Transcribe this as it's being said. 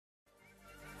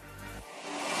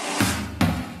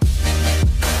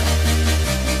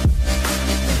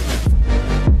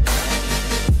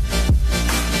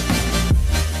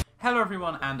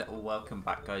and welcome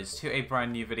back, guys, to a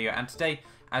brand new video. And today,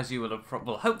 as you will have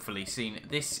hopefully seen,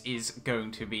 this is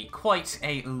going to be quite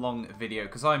a long video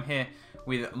because I'm here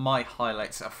with my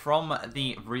highlights from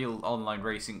the Real Online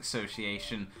Racing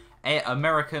Association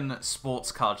American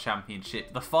Sports Car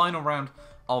Championship, the final round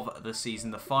of the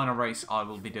season, the final race I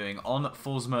will be doing on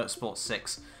Forza Motorsport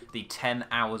 6, the 10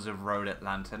 Hours of Road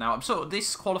Atlanta. Now,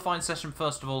 this qualifying session,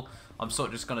 first of all, I'm sort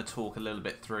of just going to talk a little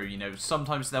bit through,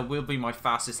 sometimes there will be my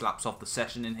fastest laps off the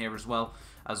session in here as well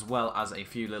as a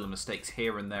few little mistakes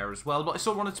here and there as well. But I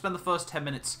sort of wanted to spend the first 10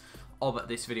 minutes of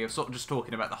this video sort of just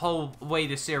talking about the whole way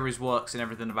the series works and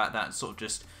everything about that, and sort of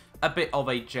just a bit of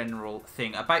a general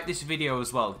thing about this video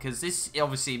as well, because this,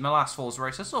 obviously, my last Forza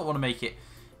race, I sort of want to make it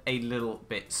a little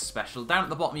bit special. Down at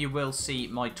the bottom you will see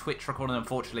my Twitch recording.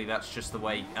 Unfortunately, that's just the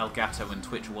way Elgato and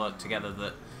Twitch work together,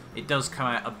 that it does come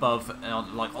out above,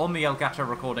 like on the Elgato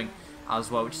recording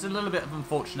as well, which is a little bit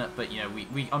unfortunate, but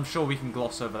I'm sure we can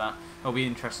gloss over that. It'll be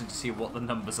interesting to see what the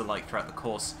numbers are like throughout the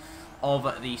course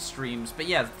of the streams. But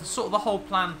yeah, sort of the whole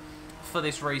plan for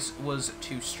this race was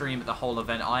to stream the whole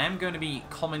event. I am going to be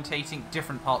commentating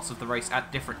different parts of the race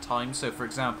at different times. So for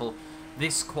example,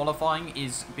 this qualifying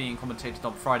is being commentated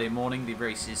on Friday morning, the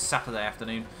race is Saturday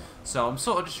afternoon, so I'm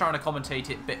sort of just trying to commentate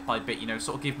it bit by bit,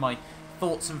 sort of give my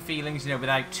thoughts and feelings,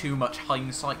 without too much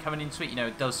hindsight coming into it.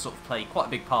 It does sort of play quite a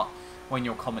big part when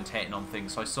you're commentating on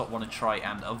things, so I sort of want to try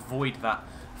and avoid that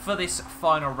for this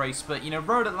final race. But,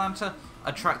 Road Atlanta,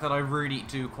 a track that I really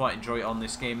do quite enjoy on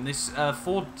this game. This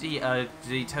Ford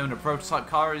Daytona prototype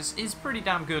car is pretty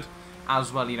damn good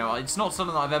as well. It's not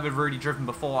something that I've ever really driven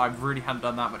before. I really haven't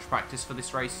done that much practice for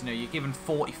this race. You're given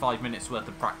 45 minutes worth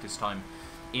of practice time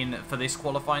for this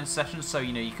qualifying session, so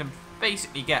you can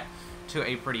basically get to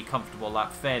a pretty comfortable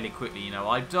lap fairly quickly.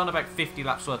 I've done about 50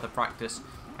 laps worth of practice,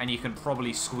 and you can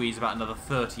probably squeeze about another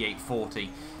 38-40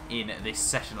 in this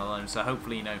session alone, so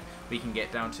hopefully we can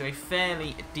get down to a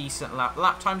fairly decent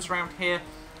lap times around here.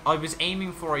 I was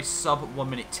aiming for a sub 1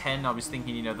 minute 10. I was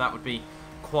thinking that would be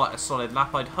quite a solid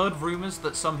lap. I'd heard rumours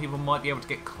that some people might be able to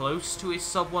get close to a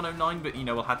sub 109, but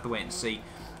we'll have to wait and see.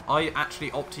 I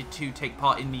actually opted to take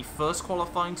part in the first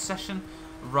qualifying session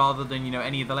rather than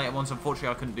any of the later ones. Unfortunately,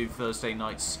 I couldn't do Thursday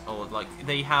nights, or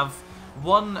they have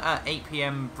one at 8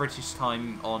 PM British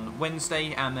time on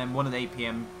Wednesday, and then one at 8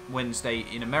 PM Wednesday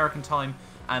in American time,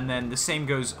 and then the same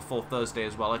goes for Thursday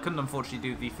as well. I couldn't unfortunately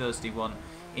do the Thursday one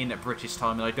in British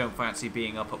time, and I don't fancy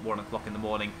being up at 1 o'clock in the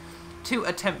morning to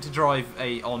attempt to drive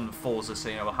on Forza, so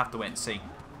I'll have to wait and see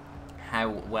how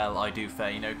well I do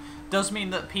fare. Does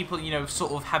mean that people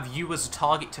sort of have you as a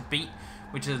target to beat,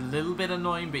 which is a little bit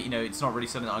annoying, but it's not really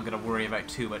something that I'm going to worry about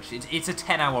too much. It's a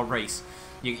 10-hour race.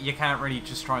 You can't really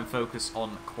just try and focus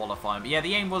on qualifying. But yeah,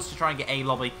 the aim was to try and get a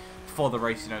lobby for the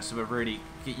race, so we're really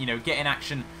getting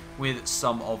action with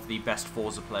some of the best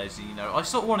Forza players. I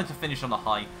sort of wanted to finish on a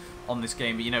high on this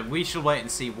game, but we shall wait and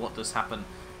see what does happen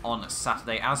on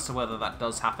Saturday as to whether that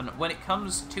does happen. When it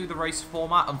comes to the race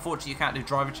format, unfortunately you can't do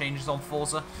driver changes on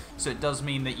Forza, so it does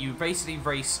mean that you basically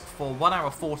race for 1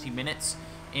 hour 40 minutes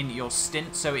in your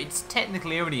stint, so it's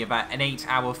technically only about an 8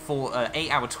 hour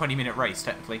 20 minute race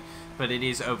technically, but it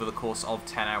is over the course of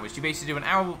 10 hours. You basically do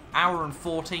an hour and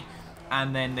 40,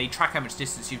 and then they track how much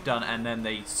distance you've done, and then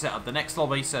they set up the next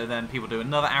lobby, so then people do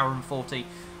another hour and 40.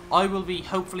 I will be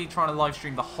hopefully trying to live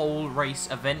stream the whole race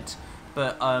event,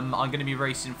 but I'm going to be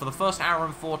racing for the first hour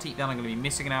and 40, then I'm going to be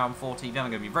missing an hour and 40, then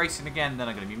I'm going to be racing again, then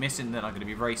I'm going to be missing, then I'm going to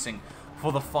be racing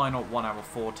for the final 1 hour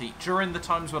 40. During the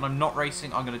times when I'm not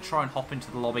racing, I'm going to try and hop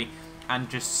into the lobby and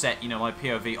just set, my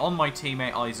POV on my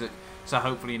teammate Isaac, so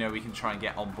hopefully, we can try and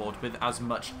get on board with as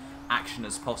much action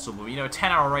as possible. A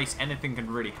 10-hour race, anything can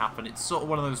really happen. It's sort of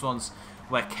one of those ones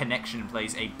where connection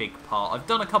plays a big part. I've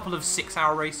done a couple of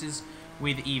 6-hour races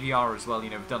with EVR as well,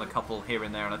 we've done a couple here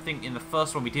and there, and I think in the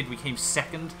first one we did, we came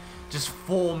second, just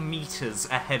 4 meters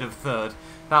ahead of third.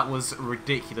 That was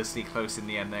ridiculously close in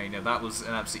the end there, that was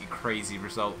an absolutely crazy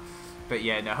result. But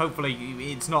yeah, no, hopefully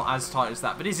it's not as tight as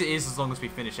that, but as it is, as long as we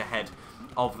finish ahead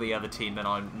of the other team, then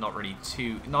I'm not going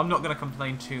to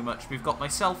complain too much. We've got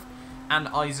myself and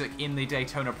Isaac in the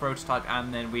Daytona prototype,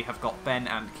 and then we have got Ben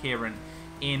and Kieran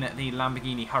in the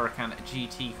Lamborghini Huracan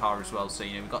GT car as well, so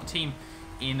we've got a team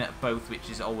in both, which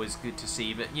is always good to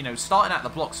see. But starting out the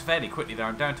blocks fairly quickly there,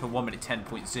 I'm down to a 1 minute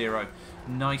 10.0,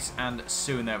 nice and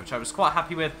soon there, which I was quite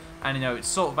happy with. And it's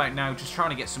sort of about now just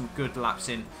trying to get some good laps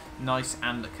in nice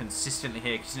and consistently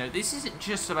here, because this isn't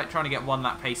just about trying to get one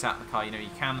lap pace out of the car. You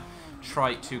can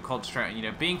try to concentrate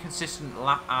on being consistent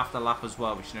lap after lap as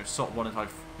well, which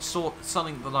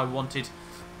something that I wanted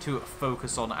to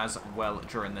focus on as well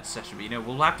during this session. But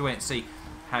we'll have to wait and see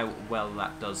how well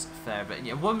that does fare. But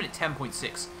yeah, 1 minute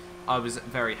 10.6 I was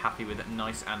very happy with it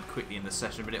nice and quickly in the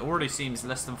session. But it already seems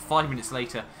less than 5 minutes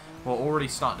later, we're already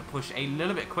starting to push a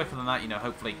little bit quicker than that. You know,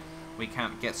 hopefully we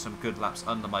can get some good laps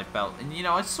under my belt. And, you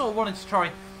know, I sort of wanted to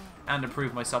try and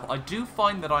improve myself. I do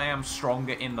find that I am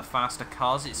stronger in the faster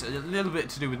cars. It's a little bit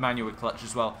to do with manual clutch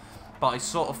as well. But I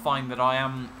sort of find that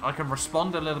I can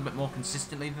respond a little bit more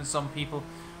consistently than some people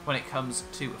when it comes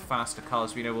to faster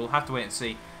cars. You know, we'll have to wait and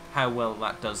see how well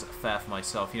that does fare for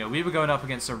myself. You know, we were going up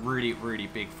against some really, really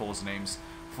big Forza names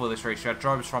for this race. You had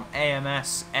drivers from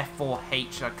AMS,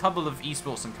 F4H, a couple of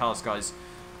esports and cars guys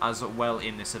as well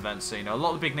in this event. So, you know, a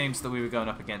lot of big names that we were going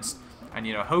up against, and,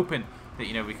 you know, hoping that,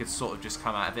 you know, we could sort of just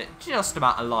come out of it just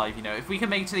about alive. You know, if we can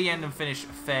make it to the end and finish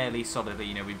fairly solidly,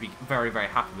 you know, we'd be very, very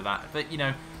happy with that. But, you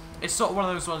know, it's sort of one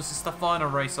of those ones, it's the final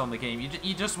race on the game.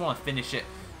 You just want to finish it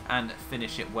and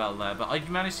finish it well there. But I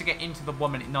managed to get into the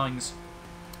 1-minute 9s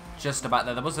just about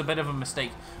there. There was a bit of a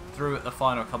mistake through the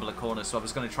final couple of corners, so I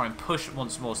was going to try and push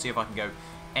once more, see if I can go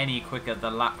any quicker the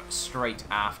lap straight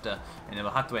after, and then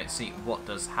we'll have to wait and see what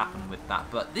does happen with that.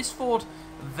 But this Ford,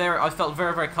 I felt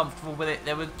very, very comfortable with it.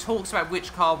 There were talks about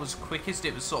which car was quickest.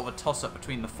 It was sort of a toss-up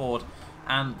between the Ford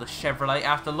and the Chevrolet.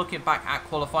 After looking back at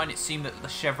qualifying, it seemed that the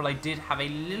Chevrolet did have a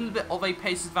little bit of a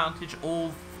pace advantage.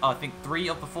 I think 3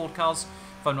 of the Ford cars,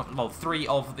 if I'm not, well, 3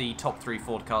 of the top 3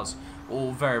 Ford cars,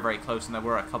 all very, very close, and there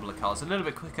were a couple of cars a little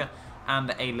bit quicker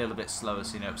and a little bit slower.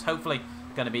 So, you know, it's hopefully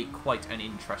going to be quite an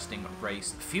interesting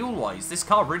race. Fuel-wise, this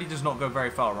car really does not go very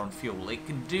far on fuel. It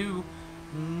can do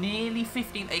nearly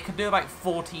 15, it can do about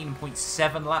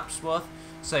 14.7 laps worth.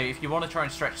 So if you want to try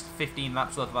and stretch 15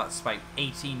 laps worth, that's about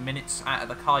 18 minutes out of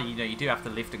the car. You know, you do have to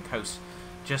lift and coast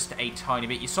just a tiny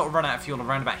bit. You sort of run out of fuel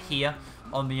around about here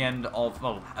on the end of,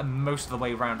 well, most of the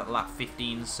way around at lap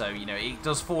 15. So, you know, it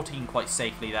does 14 quite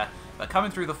safely there. But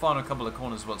coming through the final couple of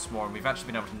corners once more, and we've actually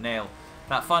been able to nail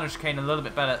that final chicane a little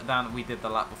bit better than we did the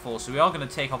lap before. So we are going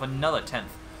to take off another 10th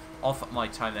off my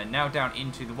time there. Now down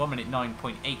into the 1-minute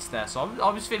 9.8 there. So I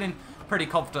was feeling pretty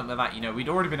confident with that. You know, we'd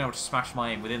already been able to smash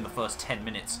my aim within the first 10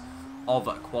 minutes of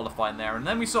qualifying there. And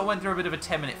then we sort of went through a bit of a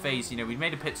 10-minute phase. You know, we'd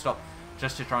made a pit stop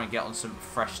just to try and get on some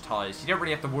fresh tyres. You don't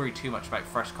really have to worry too much about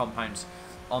fresh compounds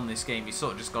on this game. You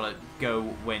sort of just got to go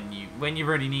when you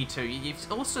really need to.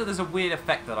 Also, there's a weird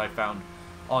effect that I found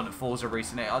on Forza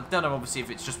recently. I don't know, obviously, if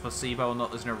it's just placebo or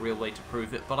not. There's no real way to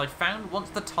prove it. But I found once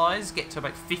the tyres get to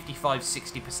about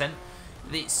 55-60%,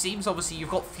 it seems obviously you've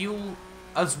got fuel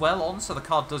as well on, so the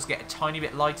car does get a tiny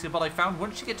bit lighter. But I found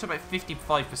once you get to about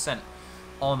 55%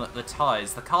 on the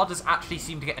tyres, the car does actually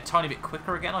seem to get a tiny bit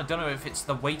quicker again. I don't know if it's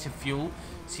the weight of fuel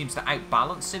seems to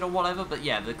outbalance it or whatever, but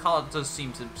yeah, the car does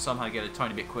seem to somehow get a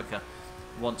tiny bit quicker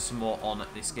once more on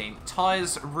this game.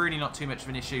 Tyres, really not too much of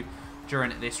an issue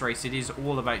during this race. It is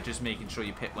all about just making sure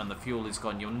you pit when the fuel is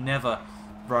gone. You'll never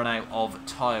run out of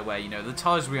tyre wear. You know, the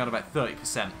tyres will be on about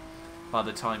 30% by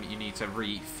the time you need to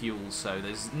refuel, so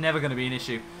there's never going to be an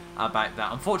issue about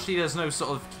that. Unfortunately, there's no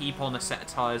sort of keep on a set of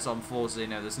tyres on Forza. You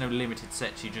know, there's no limited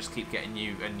sets. You just keep getting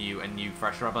new and new and new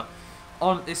fresh rubber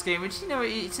on this game, which, you know,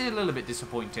 it's a little bit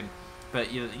disappointing.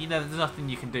 But, you know, there's nothing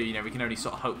you can do. You know, we can only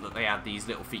sort of hope that they add these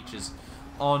little features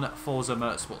on Forza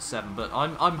Motorsport 7. But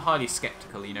I'm highly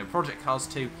skeptical. You know, Project Cars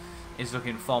 2 is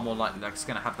looking far more likely that it's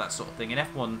going to have that sort of thing. And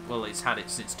F1, well, it's had it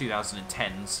since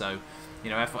 2010, so, you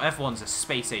know, F1's a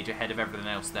space age ahead of everything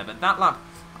else there. But that lap,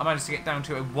 I managed to get down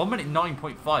to a 1-minute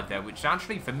 9.5 there, which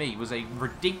actually for me was a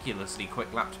ridiculously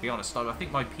quick lap, to be honest. I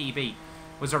think my PB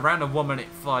was around a 1-minute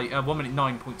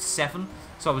 9.7,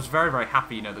 so I was very, very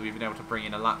happy, you know, that we've been able to bring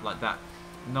in a lap like that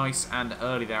nice and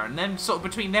early there. And then sort of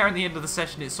between there and the end of the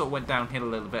session, it sort of went downhill a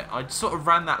little bit. I sort of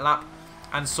ran that lap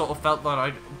and sort of felt that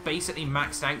I'd basically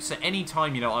maxed out, so any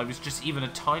time, you know, I was just even a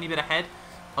tiny bit ahead,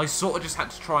 I sort of just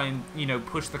had to try and, you know,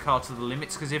 push the car to the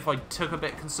limits, because if I took a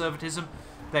bit of conservatism,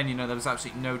 then, you know, there was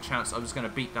absolutely no chance I was going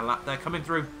to beat the lap there. Coming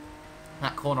through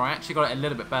that corner, I actually got it a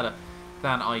little bit better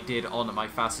than I did on my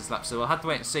fastest lap, so I'll have to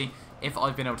wait and see if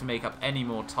I've been able to make up any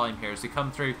more time here. As we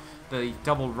come through the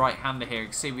double right-hander here, you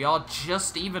can see we are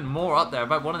just even more up there,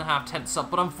 about 1.5 tenths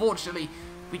up, but unfortunately,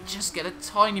 we just get a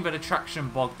tiny bit of traction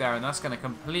bog there, and that's going to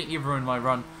completely ruin my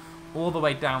run all the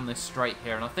way down this straight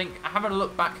here. And I think, having a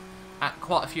look back at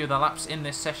quite a few of the laps in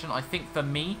this session, I think for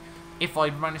me, if I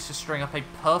managed to string up a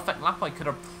perfect lap, I could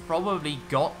have probably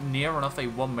got near enough a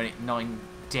 1-minute 9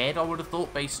 dead, I would have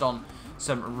thought, based on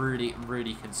some really,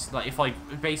 like, if I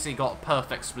basically got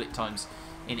perfect split times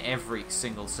in every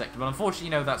single sector. But unfortunately,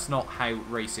 you know, that's not how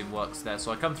racing works there.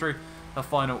 So I come through the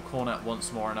final corner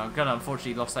once more, and I'm going to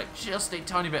unfortunately lost like just a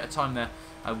tiny bit of time there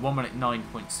at 1-minute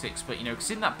 9.6. But, you know,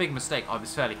 because in that big mistake, I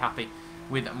was fairly happy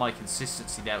with my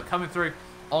consistency there. But coming through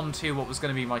onto what was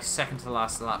going to be my second to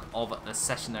last lap of the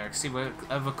session there. See, we're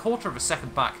over a quarter of a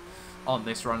second back on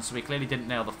this run, so we clearly didn't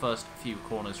nail the first few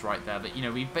corners right there. But, you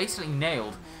know, we basically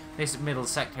nailed this middle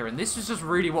sector, and this was just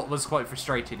really what was quite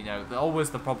frustrating, you know.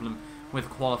 Always the problem with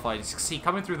qualifying. As you can see,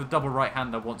 coming through the double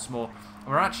right-hander once more,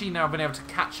 we're actually now been able to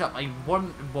catch up a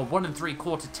 1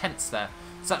 3/4 tenths there.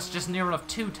 So that's just near enough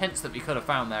 2 tenths that we could have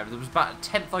found there. There was about a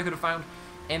tenth I could have found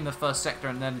in the first sector,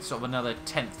 and then sort of another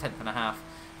tenth and a half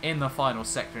in the final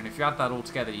sector. And if you add that all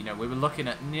together, you know, we were looking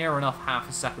at near enough half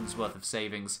a second's worth of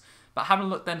savings. But having a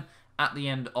look then at the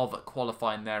end of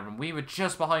qualifying there, and we were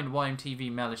just behind YMTV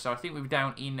Mellish, so I think we were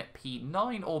down in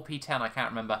P9 or P10, I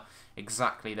can't remember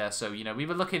exactly there. So, you know, we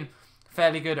were looking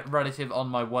fairly good relative on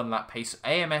my 1 lap pace.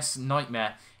 AMS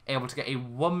Nightmare able to get a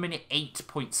 1 minute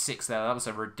 8.6 there. That was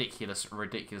a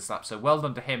ridiculous lap. So well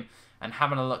done to him. And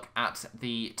having a look at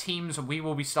the teams, we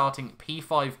will be starting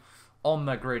P5 on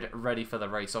the grid, ready for the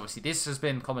race. Obviously, this has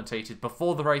been commentated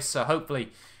before the race, so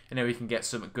hopefully, you know, we can get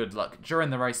some good luck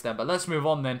during the race there. But let's move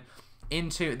on then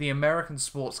into the American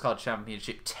Sports Car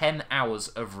Championship, 10 hours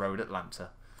of Road Atlanta.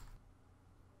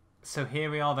 So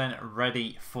here we are then,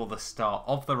 ready for the start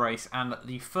of the race, and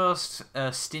the first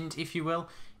stint, if you will,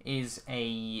 is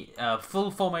a full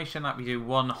formation lap. We do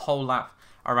 1 whole lap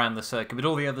around the circuit, but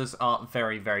all the others are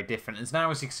very, very different. And now,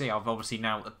 as you can see, I've obviously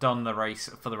now done the race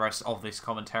for the rest of this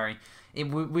commentary.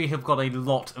 We have got a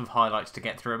lot of highlights to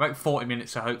get through, about 40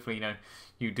 minutes, so hopefully, you know,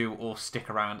 you do all stick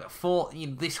around for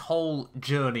this whole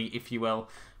journey, if you will,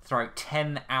 throughout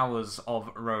 10 hours of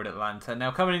Road Atlanta.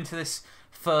 Now, coming into this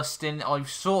first stint, I've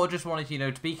sort of just wanted, you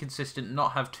know, to be consistent,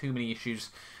 not have too many issues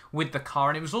with the car,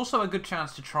 and it was also a good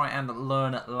chance to try and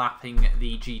learn lapping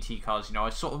the GT cars. You know,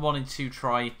 I sort of wanted to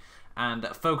try and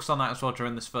focus on that as well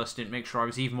during this first stint, make sure I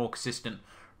was even more consistent,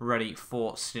 ready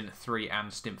for stint 3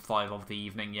 and stint 5 of the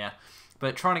evening, yeah.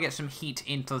 But trying to get some heat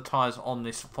into the tyres on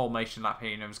this formation lap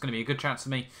here, you know, it was going to be a good chance for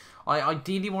me. I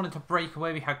ideally wanted to break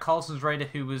away. We had Carlson's Raider,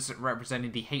 who was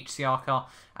representing the HCR car,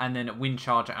 and then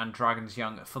Windcharger and Dragon's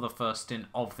Young for the first stint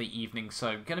of the evening.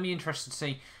 So, going to be interested to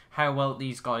see how well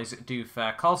these guys do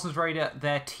fare. Carlson's Raider,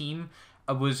 their team,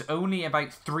 was only about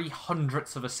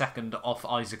 0.03 of a second off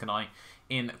Isaac and I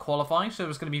in qualifying, so it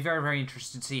was going to be very, very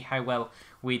interesting to see how well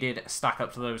we did stack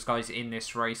up to those guys in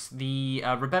this race. The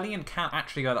Rebellion can't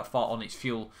actually go that far on its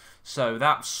fuel, so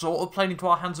that sort of played into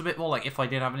our hands a bit more. Like, if I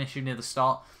did have an issue near the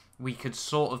start, we could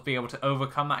sort of be able to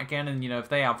overcome that again, and, you know, if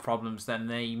they have problems, then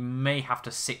they may have to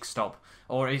 6-stop,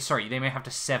 or, sorry, they may have to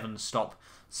 7-stop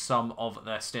some of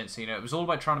their stints. You know, it was all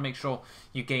about trying to make sure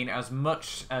you gain as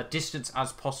much distance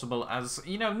as possible, as,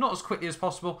 you know, not as quickly as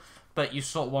possible, but you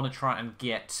sort of want to try and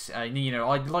get, you know,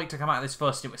 I'd like to come out of this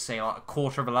first stint with, say, like a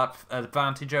quarter of a lap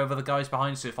advantage over the guys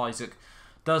behind, so if Isaac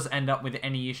does end up with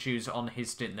any issues on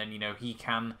his stint, then, you know, he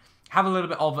can have a little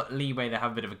bit of leeway there,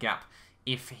 have a bit of a gap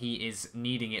if he is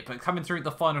needing it. But coming through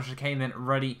the final chicane then,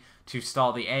 ready to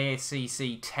start the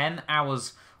ASCC 10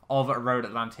 hours of Road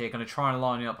Atlanta here. Going to try and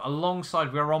line it up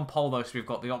alongside, we're on pole though, so we've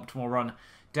got the optimal run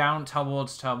down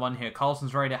towards turn 1 here.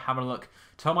 Carlson's Raider having a look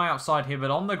to my outside here, but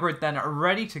on the grid then,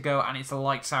 ready to go, and it's a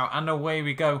lights out, and away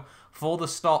we go for the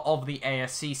start of the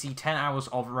ASCC 10 hours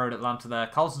of Road Atlanta there.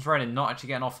 Carlson's Raider not actually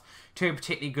getting off to a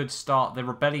particularly good start. The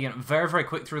Rebellion very, very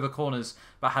quick through the corners,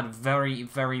 but had very,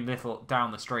 very little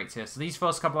down the straights here. So these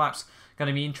first couple laps going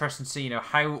to be interesting to see, you know,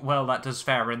 how well that does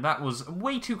fare, and that was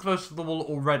way too close to the wall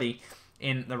already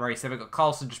in the race. There we've got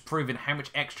Carlson just proving how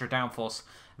much extra downforce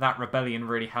that Rebellion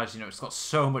really has. You know, it's got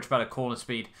so much better corner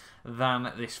speed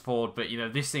than this Ford, but, you know,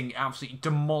 this thing absolutely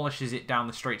demolishes it down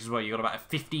the straight as well. You've got about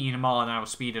a 15-mile-an-hour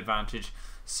speed advantage.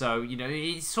 So, you know,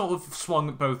 it sort of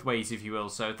swung both ways, if you will.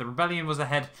 So if the Rebellion was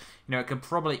ahead, you know, it could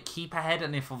probably keep ahead,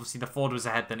 and if obviously the Ford was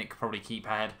ahead, then it could probably keep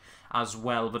ahead as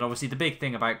well. But obviously the big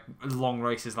thing about long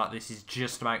races like this is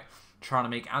just about trying to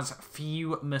make as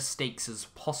few mistakes as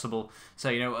possible. So,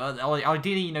 you know,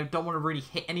 ideally, you know, don't want to really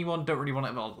hit anyone, don't really want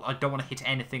to, well, I don't want to hit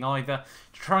anything either.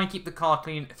 Try and keep the car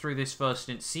clean through this first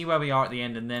stint, see where we are at the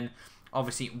end, and then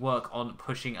obviously work on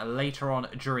pushing later on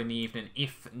during the evening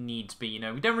if needs be. You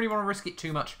know, we don't really want to risk it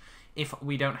too much if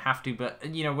we don't have to, but,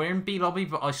 you know, we're in B lobby,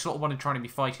 but I sort of want to try and be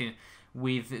fighting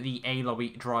with the A lobby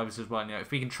drivers as well. You know,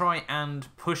 if we can try and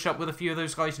push up with a few of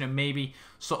those guys, you know, maybe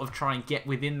sort of try and get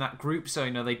within that group, so,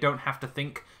 you know, they don't have to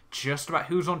think just about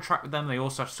who's on track with them. They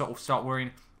also sort of start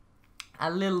worrying a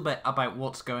little bit about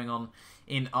what's going on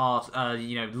in our,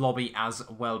 you know, lobby as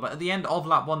well. But at the end of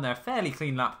lap 1 there, fairly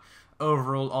clean lap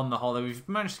overall on the whole. We've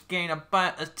managed to gain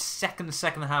about a second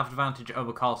and a half advantage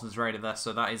over Carlson's Raider there,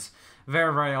 so that is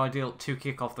very, very ideal to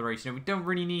kick off the race. You know, we don't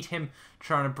really need him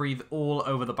trying to breathe all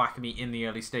over the back of me in the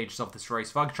early stages of this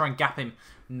race. If I could try and gap him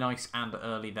nice and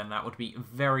early, then that would be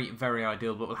very, very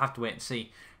ideal, but we'll have to wait and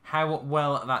see how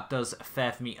well that does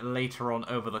fare for me later on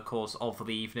over the course of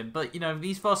the evening. But, you know,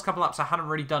 these first couple laps I hadn't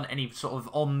really done any sort of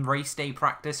on race day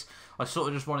practice. I sort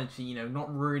of just wanted to, you know,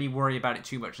 not really worry about it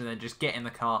too much and then just get in the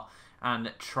car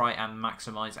and try and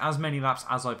maximise as many laps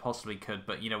as I possibly could.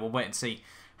 But, you know, we'll wait and see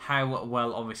how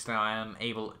well, obviously, I am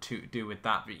able to do with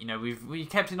that. But, you know, we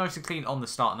kept it nice and clean on the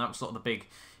start, and that was sort of the big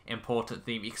important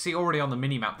theme. You can see already on the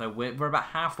mini-map, though, we're about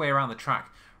halfway around the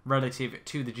track relative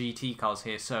to the GT cars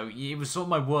here, so it was sort of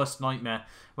my worst nightmare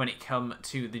when it come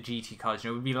to the GT cars. You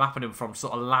know, we'd be lapping them from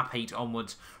sort of lap 8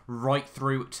 onwards right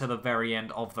through to the very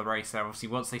end of the race there. Obviously,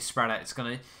 once they spread out,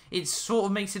 it sort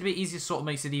of makes it a bit easier, sort of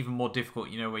makes it even more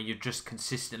difficult, you know, where you're just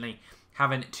consistently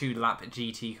having to lap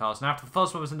GT cars. Now, after the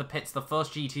first one was in the pits, the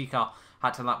first GT car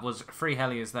had to lap was Free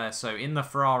Helios there, so in the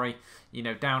Ferrari, you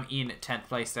know, down in 10th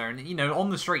place there, and, you know, on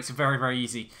the straights, very, very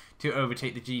easy to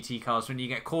overtake the GT cars. When you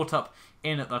get caught up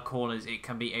in at the corners, it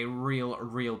can be a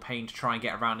real pain to try and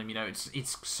get around them. You know,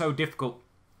 it's so difficult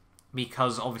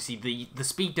because obviously the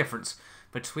speed difference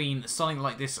between something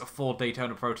like this Ford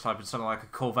Daytona prototype and something like a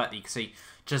Corvette that you can see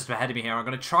just ahead of me here. I'm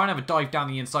going to try and have a dive down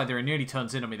the inside there, and nearly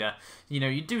turns in on me there. You know,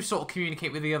 you do sort of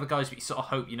communicate with the other guys, but you sort of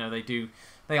hope, you know,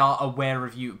 they are aware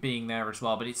of you being there as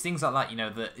well. But it's things like that, you know,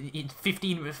 that in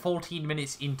 14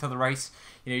 minutes into the race,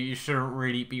 you know, you shouldn't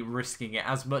really be risking it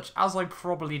as much as I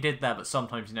probably did there. But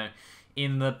sometimes, you know,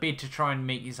 in the bid to try and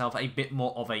make yourself a bit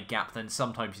more of a gap, then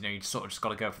sometimes, you know, you sort of just got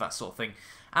to go for that sort of thing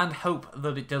and hope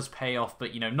that it does pay off.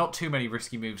 But, you know, not too many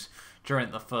risky moves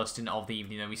during the first stint of the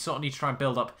evening. You know, we sort of need to try and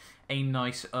build up a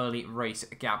nice early race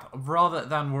gap rather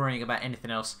than worrying about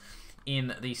anything else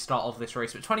in the start of this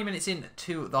race. But 20 minutes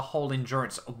into the whole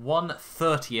endurance,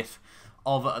 1/30th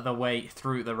of the way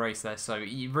through the race there. So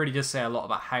it really does say a lot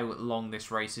about how long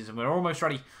this race is. And we're almost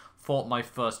ready for my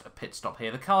first pit stop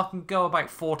here. The car can go about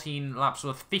 14 laps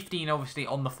worth, 15 obviously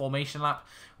on the formation lap,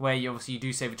 where you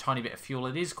do save a tiny bit of fuel.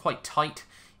 It is quite tight.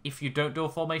 If you don't do a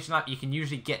formation lap, you can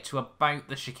usually get to about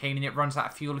the chicane and it runs out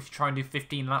of fuel if you try and do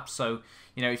 15 laps. So,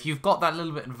 you know, if you've got that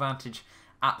little bit of advantage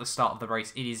at the start of the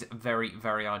race, it is very,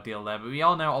 very ideal there. But we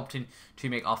are now opting to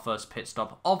make our first pit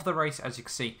stop of the race, as you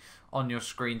can see on your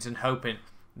screens, and hoping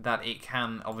that it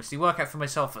can obviously work out for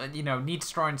myself. You know, need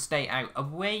to try and stay out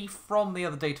away from the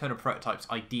other Daytona prototypes,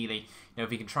 ideally. You know, if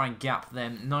we can try and gap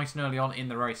them nice and early on in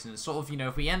the race, and sort of, you know,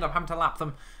 if we end up having to lap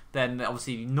them, then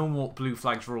obviously normal blue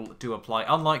flags rule do apply.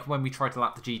 Unlike when we try to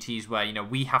lap the GTs, where, you know,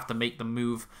 we have to make the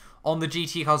move on the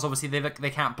GT cars. Obviously, they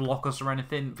can't block us or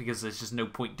anything because there's just no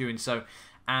point doing so.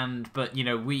 But, you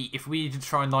know, if we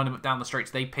try and line them up down the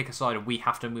straights, they pick a side and we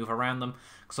have to move around them.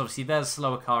 Because obviously there's a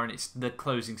slower car and the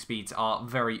closing speeds are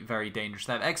very, very dangerous.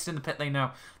 They have exited in the pit lane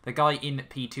now. The guy in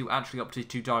P2 actually opted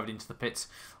to dive into the pits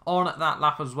on that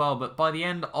lap as well. But by the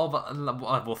end of,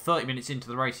 well, 30 minutes into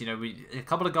the race, you know, a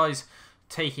couple of guys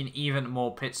taking even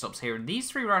more pit stops here. And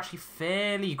these three were actually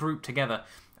fairly grouped together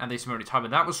at this moment in time.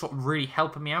 And that was sort of really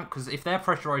helping me out, because if they're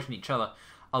pressurising each other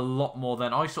a lot more,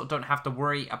 then I sort of don't have to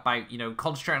worry about, you know,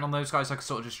 concentrating on those guys. I can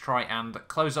sort of just try and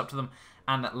close up to them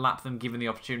and lap them given the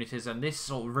opportunities. And this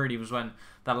sort of really was when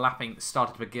the lapping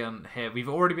started to begin here. We've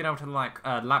already been able to lap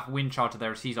Windcharter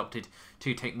there, as he's opted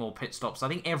to take more pit stops. I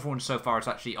think everyone so far has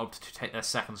actually opted to take their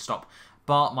second stop,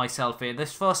 bar myself here.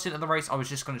 This first stint of the race, I was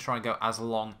just going to try and go as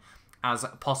long as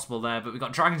possible there, but we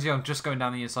got Dragons Young just going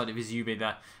down the inside of his UB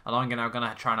there, and I'm now going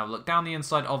to try and have a look down the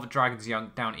inside of Dragons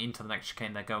Young down into the next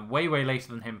chicane. They're going way later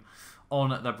than him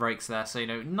on the brakes there, so, you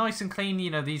know, nice and clean. You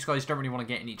know, these guys don't really want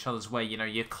to get in each other's way. You know,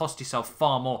 you cost yourself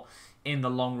far more in the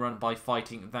long run by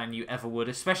fighting than you ever would,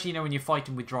 especially, you know, when you're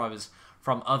fighting with drivers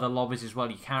from other lobbies as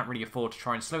well. You can't really afford to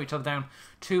try and slow each other down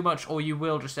too much, or you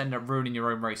will just end up ruining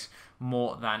your own race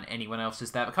more than anyone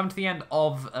else's there. But coming to the end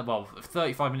of, well,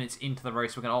 35 minutes into the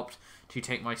race, we're going to opt to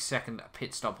take my second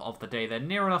pit stop of the day. They're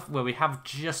near enough where we have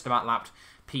just about lapped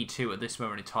P2 at this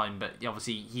moment in time, but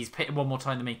obviously he's pitted one more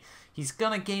time than me. He's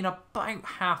going to gain about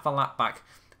half a lap back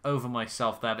over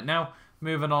myself there. But now,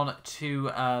 moving on to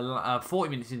 40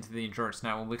 minutes into the endurance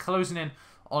now, and we're closing in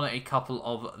on a couple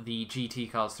of the GT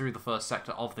cars through the first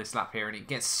sector of this lap here, and it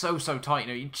gets so tight. You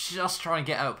know, you just try and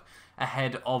get up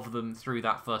ahead of them through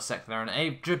that first sector there,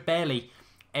 and just barely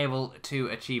able to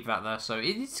achieve that there. So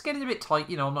it's getting a bit tight,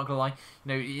 you know, I'm not gonna lie.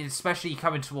 You know, especially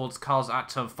coming towards cars at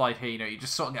turn 5 here, you know, you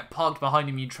just sort of get parked behind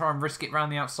them, you try and risk it around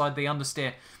the outside, they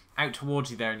understeer out towards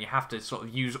you there, and you have to sort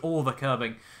of use all the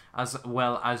curbing as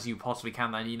well as you possibly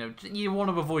can. Then, you know, you want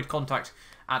to avoid contact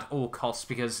at all costs,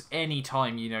 because any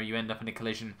time, you know, you end up in a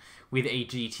collision with a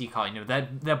GT car, you know,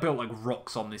 they're built like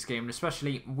rocks on this game, and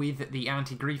especially with the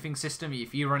anti-griefing system,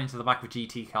 if you run into the back of a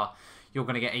GT car, you're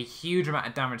going to get a huge amount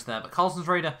of damage there. But Carlson's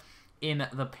Raider in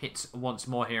the pits once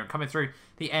more here, and coming through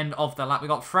the end of the lap, we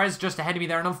got Frez just ahead of me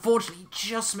there, and unfortunately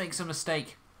just makes a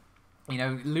mistake, you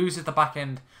know, loses the back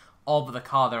end of the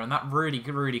car there, and that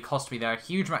really cost me there.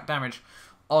 Huge amount of damage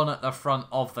on the front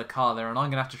of the car there, and I'm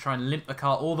going to have to try and limp the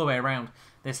car all the way around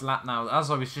this lap now. As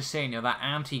I was just saying, you know, that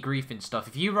anti-griefing stuff,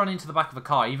 if you run into the back of a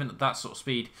car, even at that sort of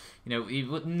speed, you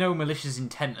know, with no malicious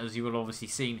intent, as you will obviously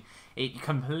seen, it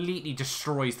completely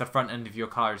destroys the front end of your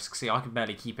car. As you can see, I can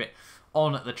barely keep it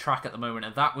on the track at the moment,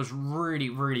 and that was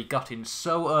really gutting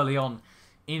so early on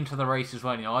into the race as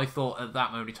well. You know, I thought at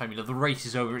that moment in time, you know, the race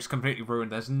is over, it's completely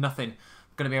ruined, there's nothing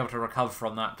going to be able to recover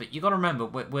from that. But you got to remember,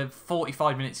 we're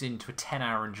 45 minutes into a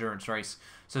 10-hour endurance race,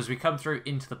 so as we come through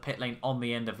into the pit lane on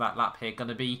the end of that lap here, going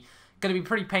to be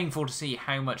pretty painful to see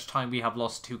how much time we have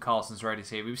lost to Carlson's Raiders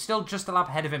here. We were still just a lap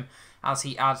ahead of him, as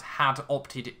he had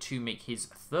opted to make his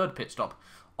third pit stop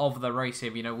of the race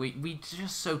here. You know, we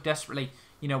just so desperately,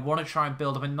 you know, want to try and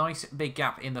build up a nice big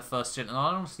gap in the first stint, and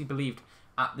I honestly believed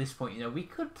at this point, you know, we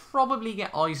could probably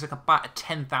get Isaac about a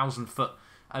 10,000 foot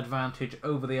advantage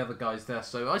over the other guys there.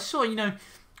 So I saw, you know,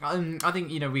 I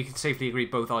think, you know, we could safely agree,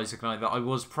 both Isaac and I, that I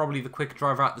was probably the quicker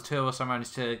driver out the two of us. I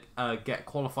managed to get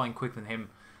qualifying quicker than him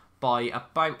by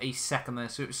about a second there.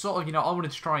 So it was sort of, you know, I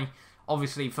wanted to try,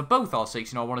 obviously, for both our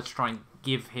sakes, you know, I wanted to try and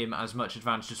give him as much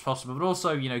advantage as possible, but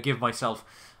also, you know, give myself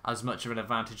as much of an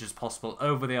advantage as possible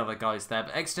over the other guys there.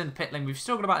 But extended pit lane, we've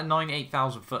still got about a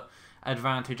 8,000 foot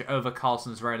advantage over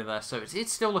Carlson's Raider there. So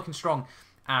it's still looking strong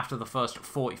after the first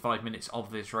 45 minutes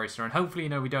of this racer, and hopefully, you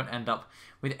know, we don't end up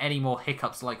with any more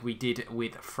hiccups like we did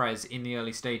with Frez in the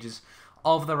early stages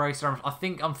of the race. I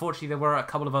think, unfortunately, there were a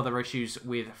couple of other issues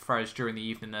with Frez during the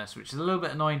evening there, which is a little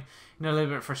bit annoying, you know, a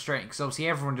little bit frustrating, because obviously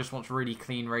everyone just wants really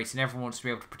clean racing, everyone wants to be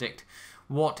able to predict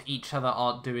what each other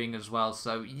are doing as well.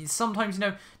 So sometimes, you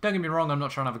know, don't get me wrong, I'm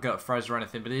not trying to have a go at Frez or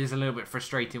anything, but it is a little bit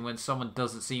frustrating when someone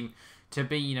doesn't seem to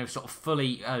be, you know, sort of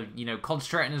fully, you know,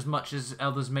 concentrating as much as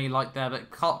others may like there, but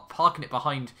parking it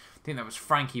behind, I think that was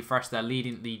Frankie Fresh there,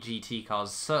 leading the GT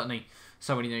cars. Certainly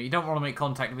someone, you know, you don't want to make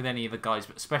contact with any of the guys,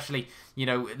 but especially, you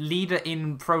know, leader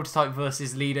in prototype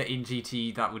versus leader in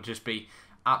GT, that would just be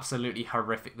absolutely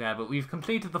horrific there. But we've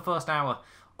completed the first hour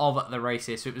of the race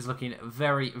here, so it was looking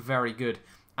very good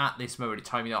at this moment in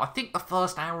time. You know, I think the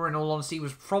first hour, in all honesty,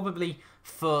 was probably,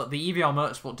 for the EVR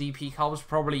Motorsport DP car, was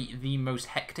probably the most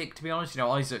hectic, to be honest. You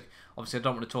know, Isaac, obviously I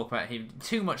don't want to talk about him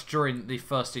too much during the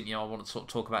first stint. You know, I want to sort of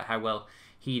talk about how well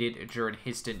he did during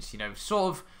his stints. You know,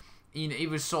 sort of, you know, it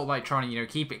was sort of like trying to, you know,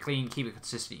 keep it clean, keep it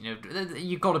consistent. You know,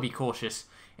 you've got to be cautious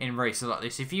in races like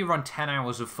this. If you run 10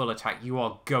 hours of full attack, you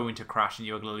are going to crash, and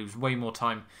you're going to lose way more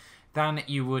time than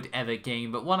you would ever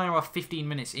gain. But 1 hour 15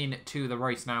 minutes into the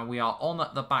race now, we are on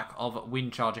the back of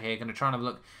Windcharger here. Going to try and have a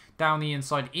look down the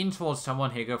inside in towards turn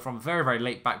 1 here. Go from very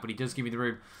late back, but he does give you the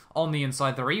room on the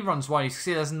inside there. He runs wide. You can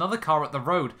see there's another car at the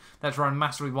road that's run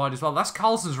massively wide as well. That's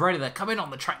Carlson's Raider there, coming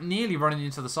on the track, nearly running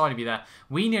into the side of you there.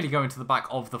 We nearly go into the back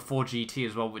of the 4GT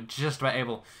as well. We're just about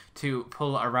able to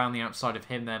pull around the outside of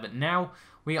him there. But now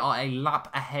we are a lap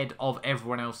ahead of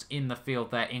everyone else in the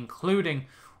field there, including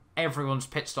everyone's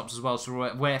pit stops as well.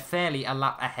 So we're fairly a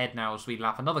lap ahead now as we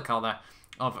lap another car there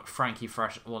of Frankie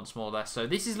Fresh once more there. So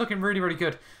this is looking really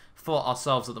good for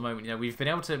ourselves at the moment. You know, we've been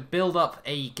able to build up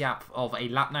a gap of a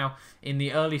lap now in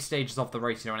the early stages of the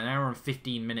race. You know, in 1 hour and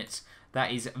 15 minutes.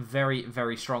 That is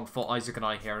very strong for Isaac and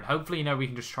I here. And hopefully, you know, we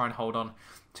can just try and hold on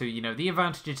to, you know, the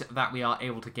advantages that we are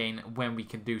able to gain when we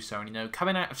can do so. And, you know,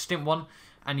 coming out of stint 1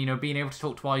 and, you know, being able to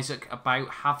talk to Isaac about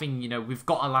having, you know, we've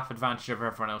got a lap advantage over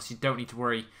everyone else. You don't need to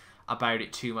worry about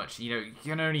it too much. You know,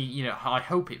 you can only, you know, I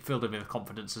hope it filled him with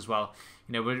confidence as well.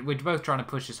 You know, we're both trying to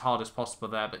push as hard as possible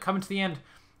there. But coming to the end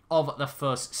of the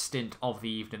first stint of the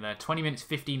evening there, 20 minutes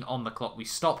 15 on the clock. We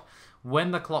stop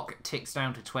when the clock ticks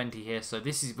down to 20 here. So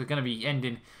this is, we're going to be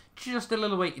ending just a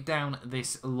little way down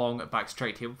this long back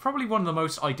straight here. Probably one of the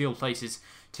most ideal places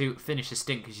to finish a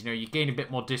stint, because, you know, you gain a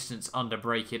bit more distance under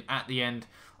braking at the end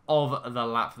of the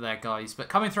lap there, guys. But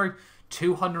coming through,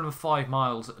 205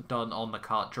 miles done on the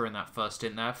kart during that first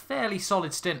stint there. Fairly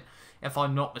solid stint, if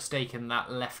I'm not mistaken.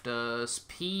 That left us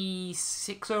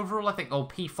P6 overall, I think, or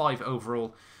P5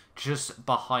 overall, just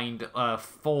behind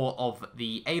 4 of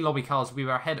the A-lobby cars. We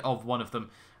were ahead of one of them,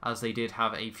 as they did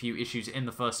have a few issues in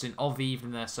the first stint of the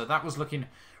evening there. So that was looking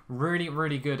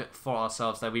really good for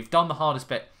ourselves there. We've done the hardest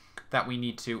bit that we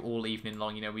need to all evening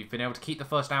long. You know, we've been able to keep the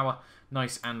first hour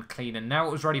nice and clean, and now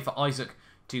it was ready for Isaac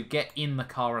to get in the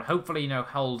car and hopefully, you know,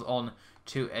 hold on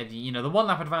to, you know, the 1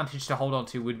 lap advantage to hold on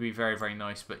to would be very, very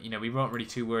nice. But, you know, we weren't really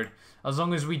too worried. As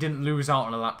long as we didn't lose out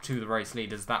on a lap to the race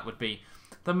leaders, that would be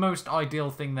the most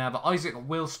ideal thing there. But Isaac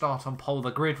will start on pole.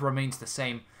 The grid remains the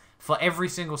same for every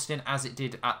single stint as it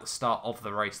did at the start of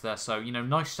the race there. So, you know,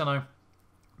 nice to know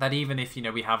that even if, you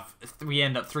know, we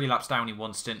end up 3 laps down in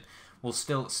one stint, we'll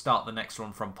still start the next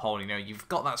one from pole. You know, you've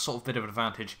got that sort of bit of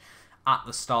advantage at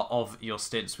the start of your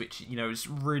stints, which, you know, is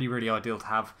really, really ideal to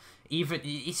have.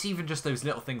 It's even just those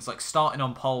little things like starting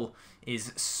on pole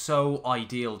is so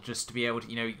ideal, just to be able to,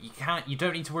 you know, you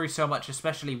don't need to worry so much,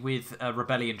 especially with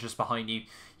Rebellion just behind you.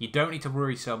 You don't need to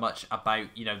worry so much about,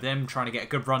 you know, them trying to get a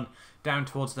good run down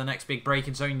towards the next big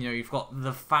braking zone. You know, you've got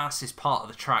the fastest part of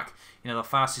the track, you know, the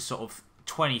fastest sort of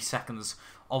 20 seconds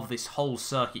of this whole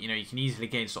circuit. You know, you can easily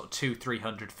gain sort of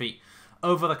 200-300 feet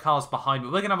over the cars behind.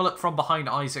 But we're going to have a look from behind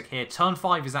Isaac here. Turn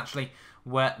 5 is actually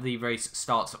where the race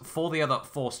starts for the other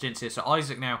 4 stints here. So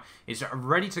Isaac now is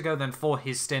ready to go then for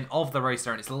his stint of the race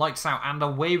there, and it's lights out and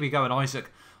away we go. And Isaac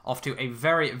off to a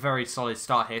very, very solid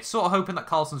start here. Sort of hoping that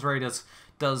Carlson's Raiders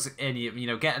does any, you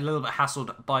know, get a little bit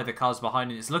hassled by the cars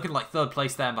behind him. It's looking like 3rd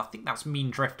place there, but I think that's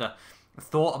Mean Drifter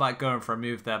thought about going for a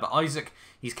move there. But Isaac,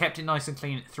 he's kept it nice and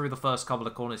clean through the first couple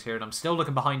of corners here, and I'm still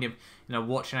looking behind him, you know,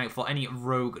 watching out for any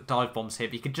rogue dive bombs here.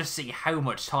 But you can just see how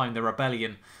much time the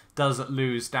Rebellion does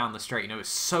lose down the straight. You know, it's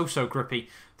so grippy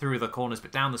through the corners,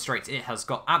 but down the straights it has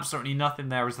got absolutely nothing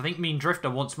there. As I think Mean Drifter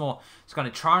once more is going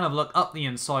to try and have a look up the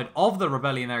inside of the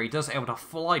Rebellion there. He does able to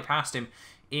fly past him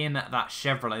in that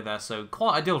Chevrolet there, so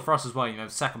quite ideal for us as well. You know,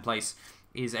 2nd place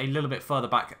is a little bit further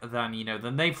back than, you know,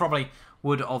 than they probably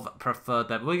would have preferred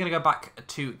there. But we're going to go back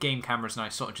to game cameras now,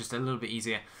 sort of just a little bit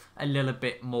easier, a little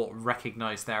bit more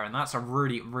recognised there, and that's a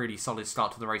really, really solid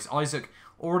start to the race. Isaac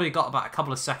already got about a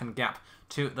couple of second gap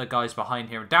to the guys behind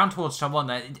here. Down towards turn 1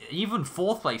 there, even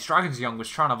 4th place, Dragons Young was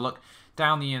trying to have a look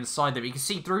down the inside there. But you can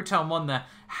see through turn 1 there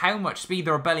how much speed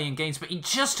the Rebellion gains, but he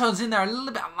just turns in there, a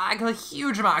little bit of lag, a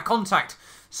huge amount of contact.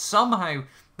 Somehow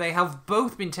they have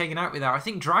both been taken out with there. I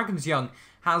think Dragons Young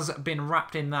has been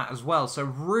wrapped in that as well. So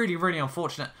really, really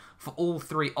unfortunate for all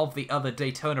 3 of the other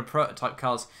Daytona prototype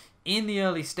cars in the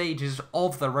early stages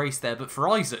of the race there. But for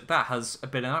Isaac, that has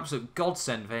been an absolute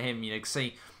godsend for him. You know,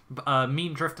 see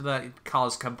Mean Drifter, the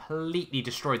cars completely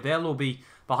destroyed. They'll all be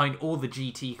behind all the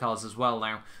GT cars as well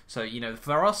now. So, you know,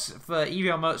 for us, for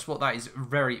EVR Motorsport, that is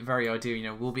very, very ideal. You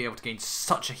know, we'll be able to gain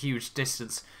such a huge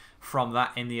distance from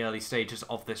that in the early stages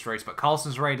of this race. But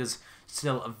Carlson's Raiders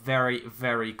still very,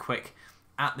 very quick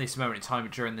at this moment in time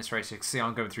during this race. You can see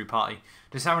I'm going through party,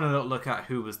 just having a little look at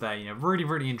who was there. You know, really,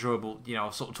 really enjoyable. You know,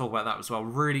 I'll sort of talk about that as well.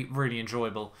 Really, really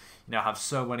enjoyable. You know, have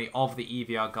so many of the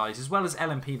EVR guys, as well as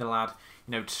LMP the lad,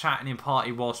 you know, chatting in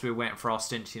party whilst we were waiting for our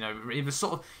stint. You know, it was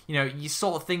sort of, you know, you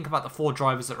sort of think about the 4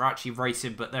 drivers that were actually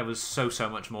racing, but there was so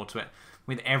much more to it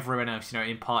with everyone else, you know,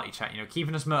 in party chat, you know,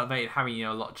 keeping us motivated, having, you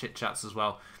know, a lot of chit chats as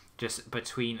well, just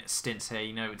between stints here.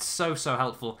 You know, it's so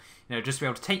helpful, you know, just to be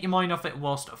able to take your mind off it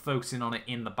whilst focusing on it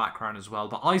in the background as well.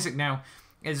 But Isaac now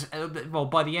is, well,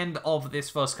 by the end of this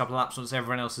first couple of laps, once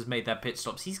everyone else has made their pit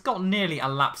stops, he's got nearly a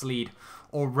lap's lead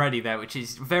already there, which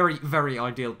is very, very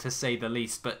ideal to say the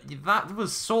least. But that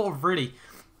was sort of really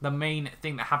the main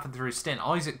thing that happened through his stint.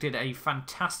 Isaac did a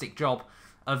fantastic job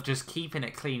of just keeping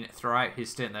it clean throughout his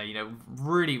stint there. You know,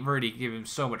 really, really give him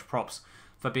so much props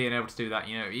for being able to do that.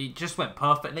 You know, he just went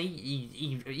perfectly.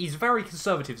 He's very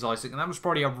conservative, Isaac, and that was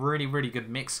probably a really, really good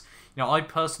mix. You know, I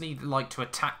personally like to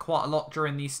attack quite a lot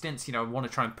during these stints. You know, I want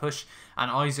to try and push. And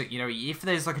Isaac, you know, if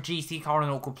there's like a GT car in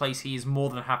an awkward place, he is more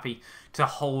than happy to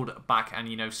hold back and,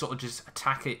 you know, sort of just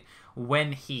attack it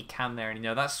when he can there. And, you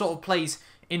know, that sort of plays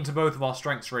into both of our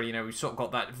strengths, really. You know, we've sort of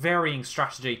got that varying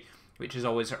strategy, which is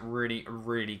always really,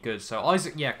 really good. So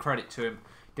Isaac, yeah, credit to him.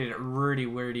 Did it really,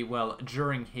 really well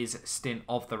during his stint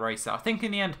of the race. I think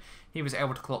in the end, he was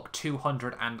able to clock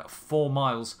 204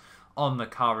 miles on the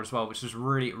car as well, which was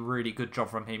really, really good job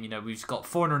from him. You know, we've got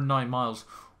 409 miles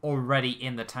already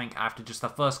in the tank after just the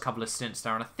first couple of stints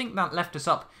there. And I think that left us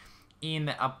up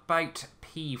in about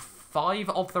P5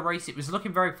 of the race. It was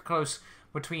looking very close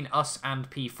between us and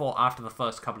P4 after the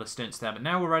first couple of stints there. But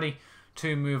now we're ready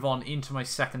to move on into my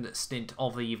second stint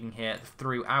of the evening here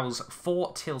through hours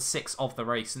 4 till 6 of the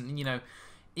race. And, you know,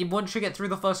 once you get through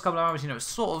the first couple of hours, you know, it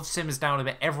sort of simmers down a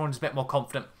bit. Everyone's a bit more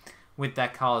confident with their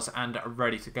cars and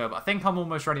ready to go. But I think I'm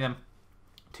almost ready then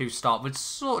to start. We're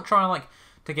sort of trying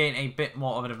to gain a bit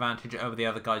more of an advantage over the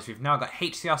other guys. We've now got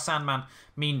HCR Sandman,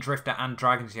 Mean Drifter and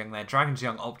Dragons Young there. Dragons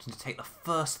Young opting to take the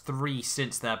first 3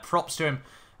 stints there. Props to him.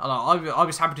 I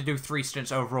was happy to do 3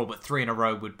 stints overall, but 3 in a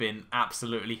row would have been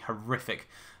absolutely horrific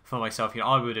for myself. You know,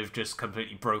 I would have just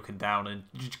completely broken down and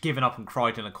just given up and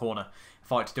cried in a corner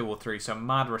if I had to do all 3. So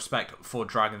mad respect for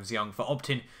Dragons Young for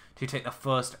opting to take the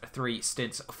first 3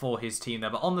 stints for his team there.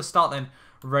 But on the start then,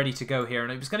 ready to go here.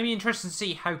 And it was going to be interesting to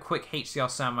see how quick HCR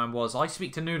Sandman was. I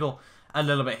speak to Noodle a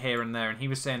little bit here and there, and he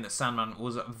was saying that Sandman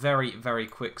was very, very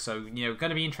quick. So, you know, going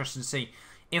to be interesting to see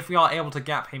if we are able to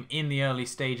gap him in the early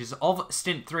stages of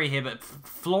stint 3 here, but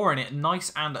flooring it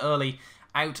nice and early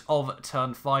out of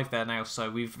turn 5 there now.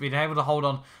 So we've been able to hold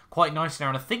on quite nicely now,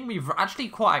 and I think we've actually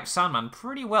caught out Sandman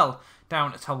pretty well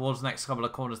down towards the next couple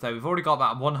of corners there. We've already got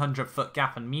about a 100-foot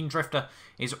gap, and Mean Drifter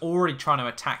is already trying to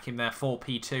attack him there for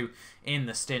P2 in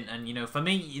the stint. And, you know, for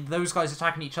me, those guys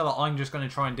attacking each other, I'm just going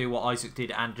to try and do what Isaac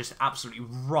did and just absolutely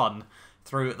run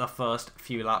through the first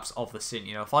few laps of the stint.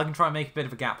 You know, if I can try and make a bit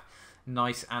of a gap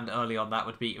nice and early on, that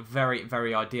would be very,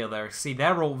 very ideal there. See,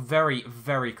 they're all very,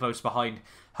 very close behind,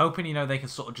 hoping, you know, they can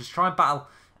sort of just try and battle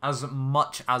as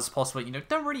much as possible. You know,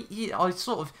 don't really, I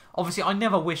sort of, obviously, I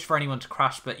never wish for anyone to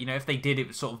crash, but, you know, if they did, it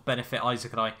would sort of benefit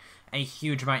Isaac and I a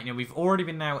huge amount. You know, we've already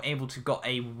been now able to got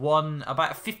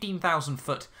about a 15,000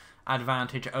 foot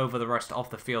advantage over the rest of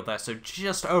the field there, so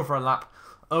just over a lap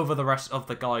over the rest of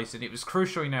the guys, and it was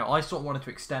crucial. You know, I sort of wanted to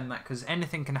extend that because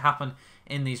anything can happen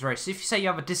in these races. If you say you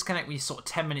have a disconnect with sort of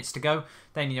 10 minutes to go,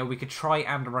 then, you know, we could try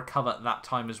and recover that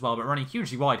time as well, but running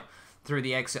hugely wide through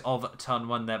the exit of turn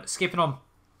 1 there. But skipping on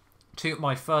to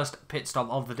my first pit stop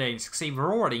of the day, and you can see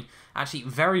we're already actually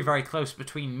very, very close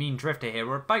between Mean Drifter here.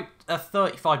 We're about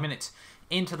 35 minutes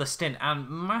into the stint, and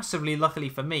massively luckily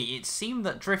for me, it seemed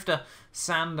that Drifter,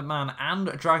 Sandman and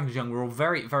Dragons Young were all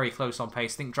very, very close on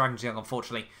pace. I think Dragons Young,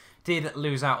 unfortunately, did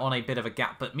lose out on a bit of a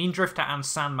gap, but Mean Drifter and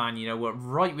Sandman, you know, were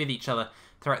right with each other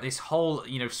throughout this whole,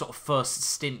 you know, sort of first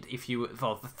stint,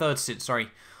 well, the third stint, sorry,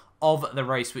 of the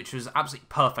race, which was absolutely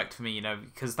perfect for me, you know,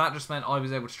 because that just meant I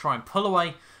was able to try and pull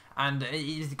away. And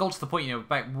it got to the point, you know,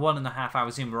 about 1.5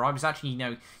 hours in, where I was actually, you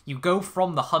know, you go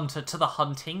from the hunter to the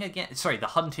hunting again. Sorry, the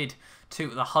hunted to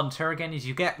the hunter again. As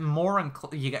you get more and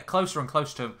you get closer and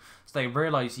closer to them, so they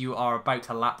realise you are about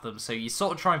to lap them. So you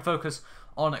sort of try and focus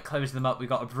on closing them up. We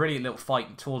got a brilliant little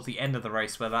fight towards the end of the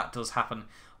race where that does happen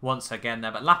once again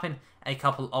there. But lapping a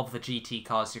couple of the GT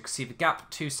cars, you can see the gap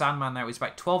to Sandman now is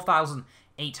about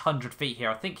 12,800 feet here.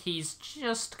 I think he's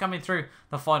just coming through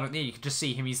the final. Yeah, you can just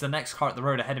see him. He's the next car at the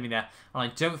road ahead of me there. And I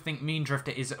don't think Mean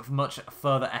Drifter is much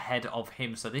further ahead of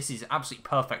him. So this is absolutely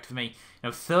perfect for me. You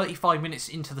know, 35 minutes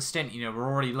into the stint, you know,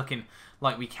 we're already looking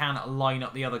like we can line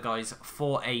up the other guys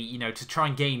for a, you know, to try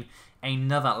and gain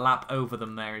another lap over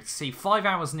them there. You see, 5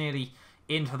 hours nearly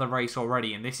into the race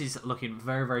already. And this is looking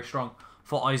very, very strong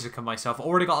for Isaac and myself.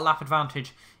 Already got a lap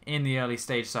advantage in the early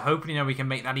stage, so hoping, you know, we can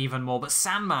make that even more. But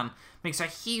Sandman makes a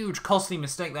huge costly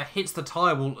mistake there, hits the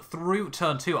tyre wall through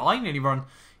turn 2. I nearly run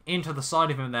into the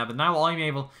side of him there, but now I'm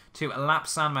able to lap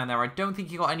Sandman there. I don't think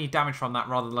he got any damage from that,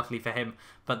 rather luckily for him,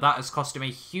 but that has cost him a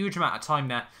huge amount of time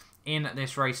there in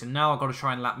this race. And now I've got to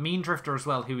try and lap Mean Drifter as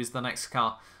well, who is the next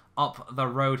car up the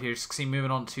road here. Just see,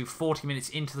 moving on to 40 minutes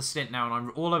into the stint now, and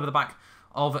I'm all over the back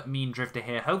of Mean Drifter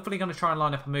here. Hopefully going to try and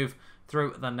line up a move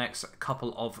through the next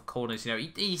couple of corners. You know,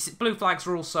 he's blue flags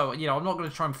are also, you know, I'm not going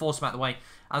to try and force him out of the way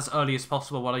as early as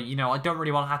possible. Well, you know, I don't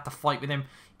really want to have to fight with him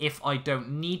if I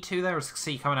don't need to there. As you can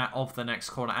see, coming out of the next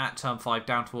corner at turn 5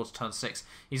 down towards turn 6.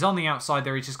 He's on the outside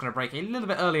there. He's just going to brake a little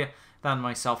bit earlier than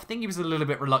myself. I think he was a little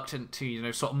bit reluctant to, you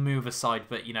know, sort of move aside,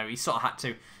 but, you know, he sort of had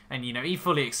to. And, you know, he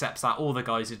fully accepts that. All the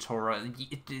guys in TORA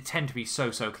tend to be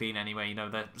so clean anyway. You know,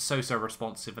 they're so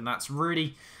responsive, and that's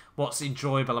really what's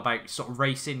enjoyable about sort of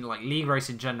racing, like league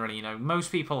racing generally. You know,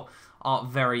 most people are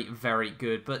very, very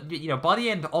good, but, you know, by the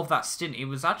end of that stint, it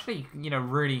was actually, you know,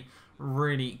 really,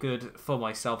 really good for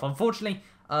myself. Unfortunately,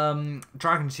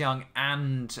 Dragons Young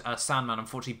and Sandman,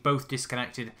 unfortunately, both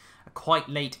disconnected quite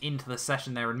late into the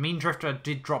session there, and Mean Drifter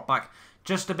did drop back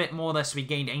just a bit more there, so we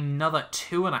gained another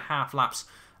 2.5 laps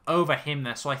over him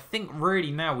there. So I think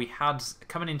really now we had,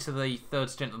 coming into the third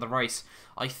stint of the race,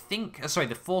 I think, sorry,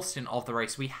 the fourth stint of the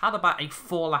race, we had about a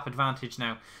 4-lap advantage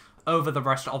now over the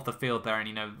rest of the field there. And,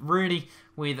 you know, really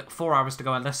with 4 hours to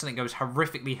go, unless something goes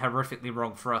horrifically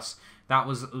wrong for us, that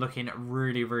was looking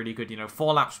really, really good. You know,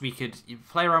 4 laps, we could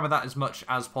play around with that as much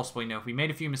as possible. You know, if we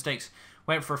made a few mistakes,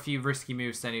 went for a few risky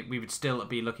moves, then we would still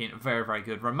be looking very, very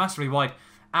good. We're massively wide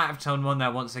out of turn 1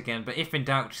 there once again, but if in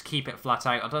doubt, just keep it flat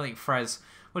out. I don't think Frez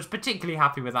was particularly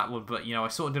happy with that one, but, you know, I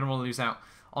sort of didn't want to lose out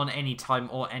on any time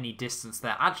or any distance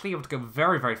there. Actually able to go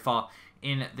very, very far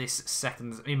in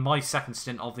my second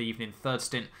stint of the evening, third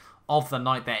stint of the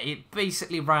night there. It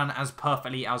basically ran as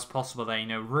perfectly as possible there, you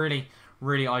know, really,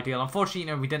 really ideal. Unfortunately, you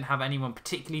know, we didn't have anyone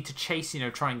particularly to chase, you know,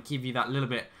 try and give you that little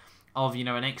bit of, you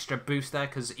know, an extra boost there,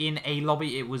 because in a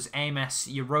lobby it was AMS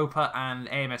Europa and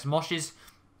AMS Moshes,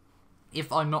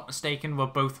 if I'm not mistaken, were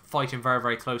both fighting very,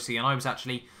 very closely, and I was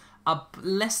actually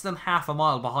less than half a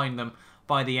mile behind them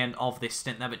by the end of this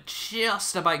stint there, but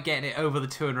just about getting it over the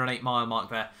 208 mile mark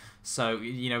there. So,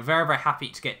 you know, very, very happy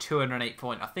to get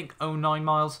 208.09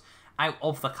 miles out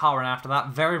of the car, and after that,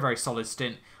 very, very solid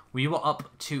stint. We were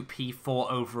up to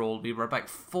P4 overall. We were about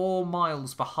 4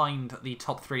 miles behind the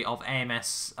top 3 of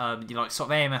AMS, you know, sort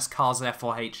of AMS cars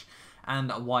F4H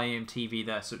and YMTV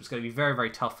there. So it's going to be very, very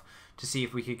tough to see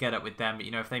if we could get up with them. But,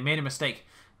 you know, if they made a mistake,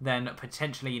 then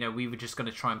potentially, you know, we were just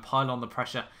going to try and pile on the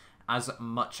pressure as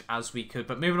much as we could.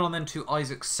 But moving on then to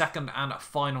Isaac's second and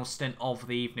final stint of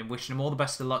the evening. Wishing him all the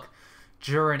best of luck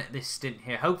during this stint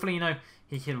here. Hopefully, you know,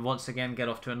 he can once again get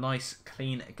off to a nice,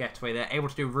 clean getaway there. Able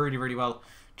to do really, really well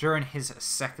during his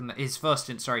first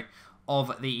stint,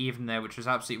 of the evening there, which was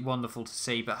absolutely wonderful to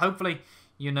see. But hopefully,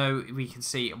 you know, we can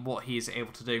see what he is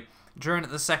able to do. During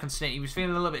the second stint, he was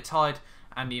feeling a little bit tired,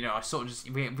 and, you know, I sort of just,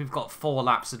 we've got 4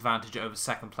 laps advantage over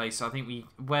second place. So I think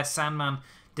where Sandman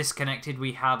disconnected,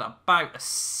 we had about a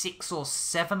 6 or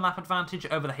 7 lap advantage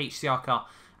over the HCR car,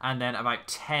 and then about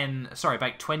 20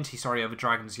 over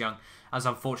Dragon's Young, as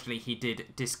unfortunately he did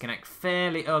disconnect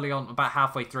fairly early on, about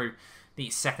halfway through the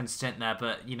second stint there.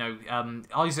 But, you know,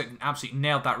 Isaac absolutely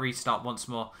nailed that restart once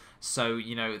more. So,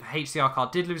 you know, the HCR car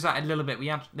did lose out a little bit.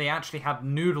 They actually had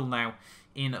Noodle now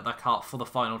in the car for the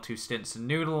final 2 stints. And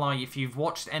Noodle, if you've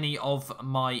watched any of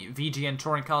my VGN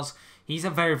touring cars, he's a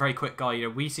very, very quick guy. You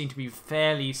know, we seem to be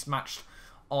fairly matched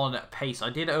on pace. I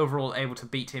did overall able to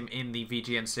beat him in the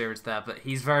VGN series there, but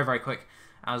he's very, very quick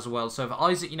as well. So for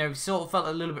Isaac, you know, sort of felt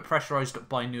a little bit pressurised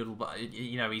by Noodle, but,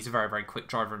 you know, he's a very, very quick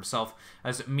driver himself.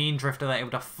 As Mean Drifter, they're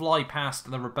able to fly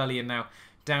past the Rebellion now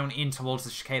down in towards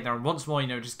the chicane there, and once more, you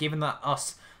know, just giving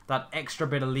us that extra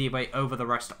bit of leeway over the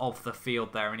rest of the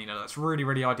field there, and, you know, that's really,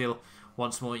 really ideal.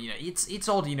 Once more, you know, it's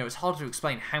odd, you know, it's hard to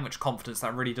explain how much confidence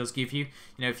that really does give you.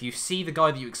 You know, if you see the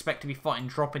guy that you expect to be fighting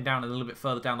dropping down a little bit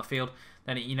further down the field,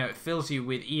 then it, you know, it fills you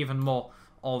with even more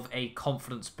of a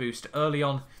confidence boost early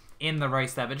on in the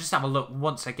race there. But just have a look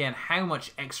once again how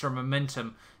much extra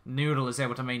momentum Noodle is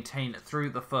able to maintain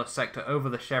through the first sector over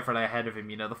the Chevrolet ahead of him.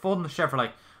 You know, the Ford and the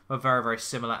Chevrolet were very, very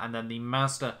similar, and then the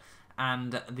Mazda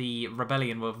and the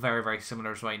Rebellion were very, very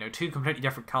similar as well. You know, 2 completely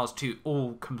different cars, 2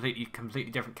 all completely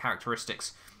different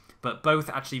characteristics, but both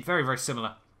actually very, very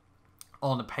similar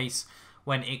on the pace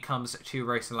when it comes to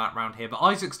racing lap round here. But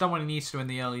Isaac's done what he needs to in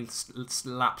the early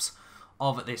laps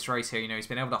of this race here. You know, he's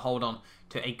been able to hold on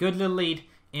to a good little lead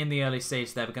in the early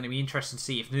stage there. We're going to be interested to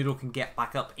see if Noodle can get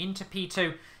back up into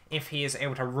P2, if he is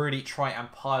able to really try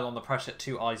and pile on the pressure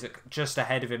to Isaac just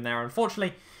ahead of him there.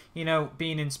 Unfortunately, you know,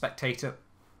 being in spectator,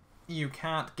 you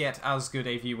can't get as good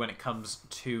a view when it comes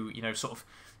to, you know, sort of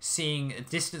seeing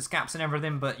distance gaps and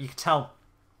everything, but you can tell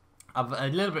a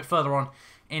little bit further on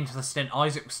into the stint,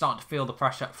 Isaac was starting to feel the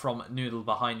pressure from Noodle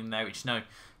behind him there, which, no,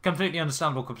 completely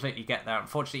understandable, completely get there.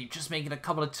 Unfortunately, just making a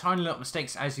couple of tiny little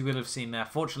mistakes, as you will have seen there.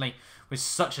 Fortunately, with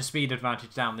such a speed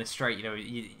advantage down this straight, you know,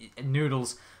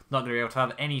 Noodle's not going to be able to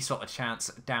have any sort of chance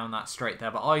down that straight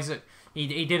there. But Isaac,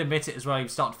 he did admit it as well. He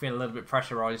was starting to feel a little bit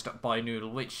pressurised by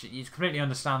Noodle, which is completely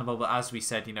understandable. But as we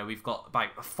said, you know, we've got about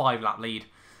a 5-lap lead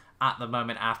at the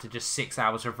moment after just 6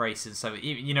 hours of racing. So,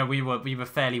 you know, we were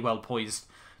fairly well poised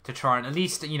to try and at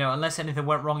least, you know, unless anything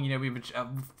went wrong, you know, we were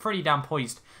pretty damn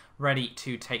poised, ready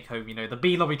to take home, you know, the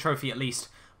B Lobby trophy at least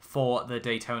for the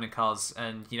Daytona cars,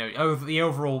 and, you know, over the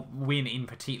overall win in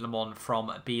Petite Le Mans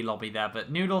from B Lobby there.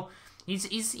 But Noodle, he's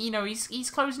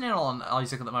closing in on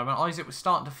Isaac at the moment. Isaac was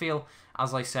starting to feel,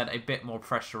 as I said, a bit more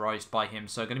pressurised by him.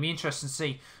 So going to be interesting to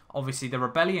see. Obviously, the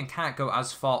Rebellion can't go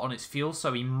as far on its fuel,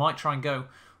 so he might try and go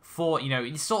for, you know,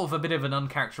 it's sort of a bit of an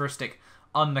uncharacteristic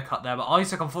undercut there. But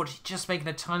Isaac, unfortunately, just making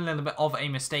a tiny little bit of a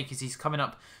mistake as he's coming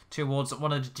up towards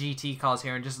one of the GT cars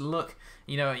here. And just look,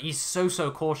 you know, he's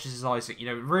so cautious as Isaac. You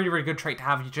know, really, really good trait to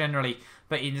have generally.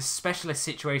 But in specialist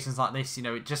situations like this, you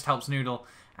know, it just helps Noodle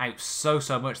out so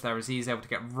much there, as he's able to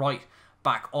get right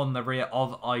back on the rear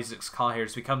of Isaac's car here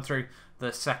as we come through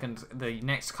the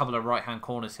next couple of right-hand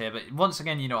corners here. But once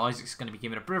again, you know, Isaac's going to be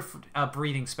given a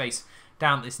breathing space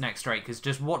down this next straight, because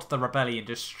just watch the Rebellion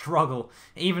just struggle.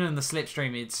 Even in the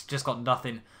slipstream, it's just got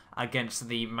nothing against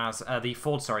the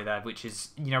Ford, there, which is,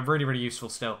 you know, really, really useful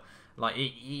still. Like,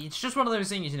 it's just one of those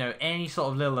things, you know, any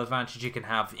sort of little advantage you can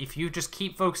have. If you just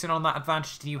keep focusing on that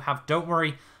advantage that you have, don't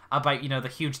worry about, you know, the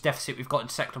huge deficit we've got in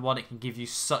Sector 1. It can give you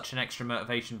such an extra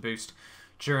motivation boost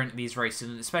during these races,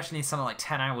 and especially in something like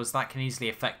 10 hours, that can easily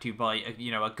affect you by,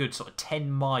 you know, a good sort of 10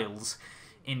 miles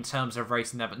in terms of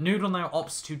racing there. But Noodle now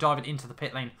opts to dive it into the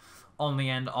pit lane on the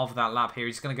end of that lap here.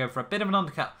 He's going to go for a bit of an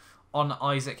undercut on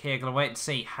Isaac here. Going to wait and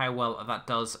see how well that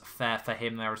does fare for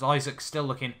him there, as Isaac's still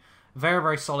looking very,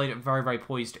 very solid, very, very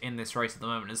poised in this race at the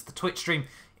moment, as the Twitch stream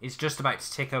is just about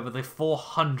to tick over the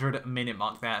 400-minute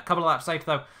mark there. A couple of laps later,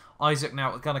 though, Isaac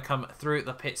now going to come through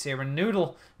the pits here, and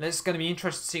Noodle, it's going to be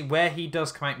interesting to see where he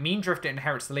does come out. Mean Drifter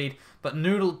inherits the lead, but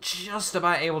Noodle just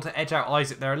about able to edge out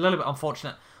Isaac there. A little bit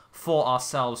unfortunate for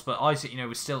ourselves, but Isaac,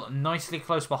 was still nicely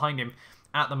close behind him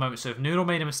at the moment. So if Noodle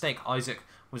made a mistake, Isaac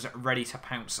was ready to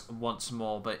pounce once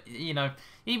more. But,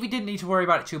 we didn't need to worry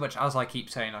about it too much, as I keep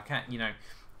saying. I can't,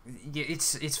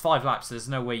 it's 5 laps. There's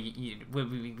no way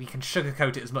we can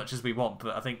sugarcoat it as much as we want,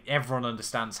 but I think everyone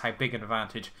understands how big an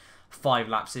advantage 5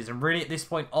 laps is. And really, at this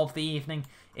point of the evening,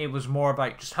 it was more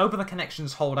about just hoping the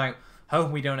connections hold out,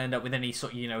 hoping we don't end up with any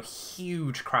sort of,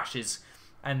 huge crashes,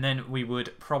 and then we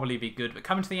would probably be good. But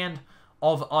coming to the end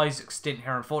of Isaac's stint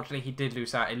here, unfortunately, he did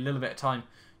lose out a little bit of time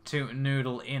to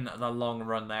Noodle in the long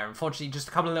run there. Unfortunately, just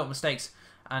a couple of little mistakes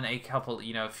and a couple,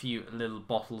 a few little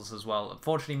bottles as well,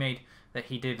 unfortunately made that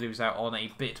he did lose out on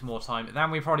a bit more time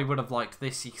than we probably would have liked.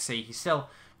 This, you can see, he's still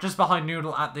just behind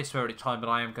Noodle at this very time, but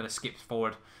I am going to skip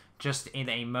forward just in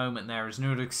a moment there, as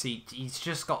Noodle, see, he's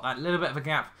just got that little bit of a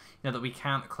gap, that we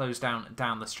can't close down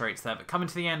the straights there. But coming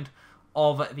to the end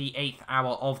of the 8th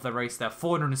hour of the race there,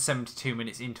 472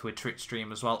 minutes into a Twitch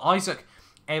stream as well. Isaac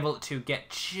able to get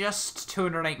just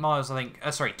 208 miles, I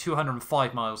think,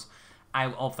 205 miles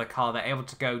out of the car. They're able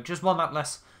to go just one lap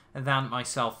less than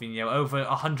myself. Over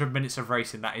 100 minutes of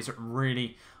racing, that is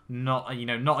really not,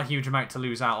 not a huge amount to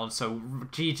lose out on. So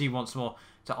GG once more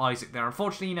to Isaac there.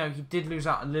 Unfortunately, he did lose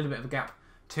out a little bit of a gap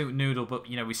to Noodle, but,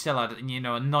 we still had,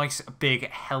 a nice, big,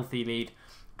 healthy lead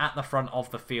at the front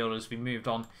of the field as we moved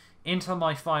on into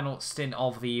my final stint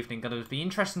of the evening. Going to be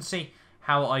interesting to see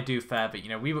how I do fare, but,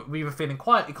 we were feeling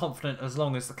quietly confident as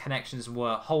long as the connections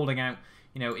were holding out.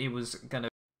 It was going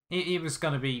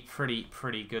to be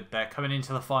pretty good there. Coming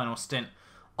into the final stint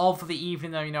of the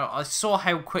evening, though, I saw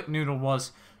how quick Noodle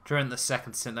was during the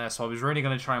second stint there, so I was really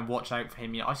going to try and watch out for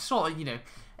him. I sort of,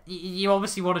 you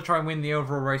obviously want to try and win the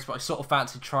overall race, but I sort of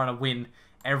fancied trying to win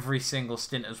every single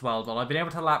stint as well. But I've been able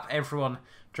to lap everyone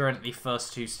during the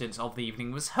first 2 stints of the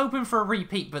evening. Was hoping for a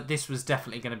repeat, but this was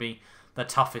definitely going to be the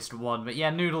toughest one. But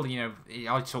yeah, Noodle,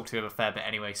 I talked to him a fair bit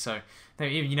anyway, so, we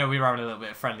were having a little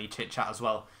bit of friendly chit-chat as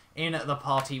well in the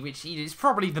party, which is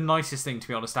probably the nicest thing, to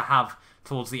be honest, to have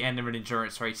towards the end of an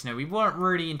endurance race. We weren't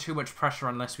really in too much pressure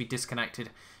unless we disconnected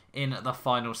in the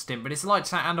final stint. But it's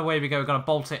lights out and away we go. We're going to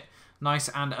bolt it nice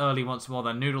and early once more.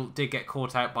 Then Noodle did get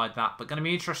caught out by that, but going to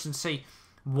be interesting to see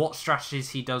what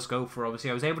strategies he does go for. Obviously,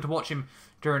 I was able to watch him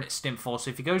during stint 4, so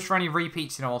if he goes for any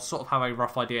repeats, I'll sort of have a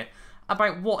rough idea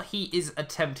about what he is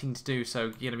attempting to do.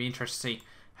 So, going to be interested to see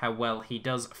how well he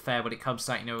does fare when it comes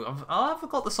to that. I've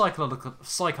got the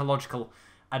psychological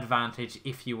advantage,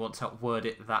 if you want to word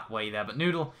it that way there. But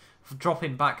Noodle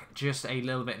dropping back just a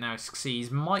little bit now.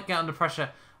 Succeeds, might get under pressure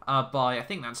by, I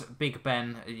think that's Big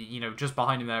Ben, just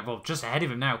behind him there, well, just ahead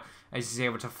of him now, as he's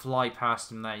able to fly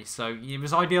past him there. So it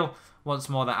was ideal, once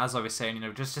more, that, as I was saying,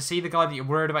 just to see the guy that you're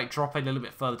worried about drop a little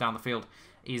bit further down the field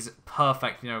is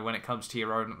perfect, when it comes to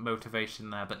your own motivation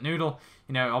there. But Noodle,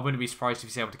 I wouldn't be surprised if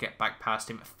he's able to get back past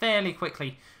him fairly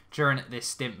quickly during this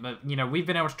stint. But, we've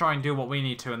been able to try and do what we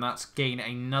need to, and that's gain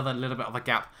another little bit of a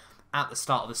gap at the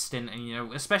start of the stint.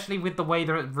 And, especially with the way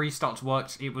the restarts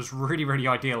worked, it was really, really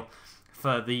ideal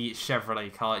for the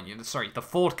Chevrolet car, the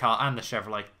Ford car and the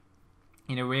Chevrolet.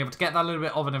 We were able to get that little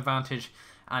bit of an advantage,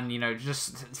 and,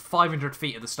 just 500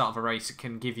 feet at the start of a race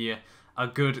can give you a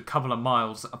good couple of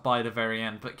miles by the very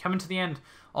end. But coming to the end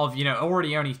of,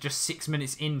 already only just 6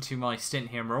 minutes into my stint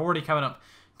here, and we're already coming up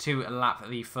to lap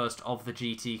the first of the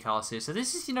GT cars here. So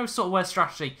this is, sort of where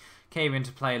strategy came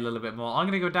into play a little bit more. I'm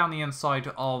going to go down the inside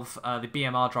of the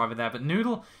BMR driver there, but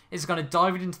Noodle is going to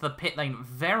dive it into the pit lane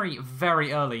very,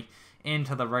 very early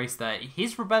into the race there.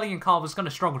 His Rebellion car was going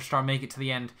to struggle to try and make it to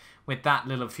the end with that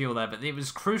little fuel there, but it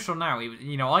was crucial now.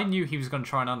 I knew he was going to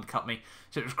try and undercut me,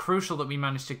 so it was crucial that we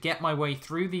managed to get my way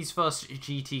through these first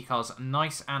GT cars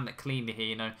nice and cleanly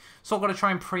here, So I've got to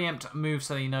try and preempt moves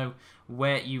so you know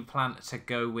where you plan to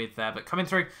go with there. But coming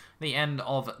through the end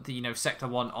of the, sector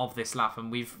 1 of this lap,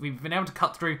 and we've been able to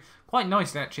cut through quite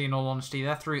nicely, actually, in all honesty.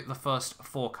 They're through the first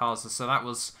 4 cars, so that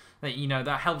was... that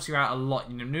that helps you out a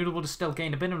lot. Noodle would have still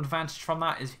gained a bit of an advantage from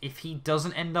that, is if he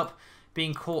doesn't end up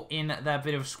being caught in their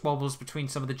bit of squabbles between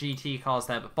some of the GT cars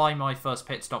there. But by my first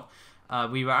pit stop,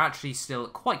 we were actually still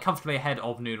quite comfortably ahead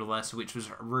of Noodle there, so which was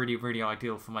really, really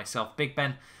ideal for myself. Big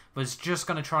Ben was just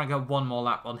going to try and go one more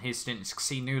lap on his stint. You can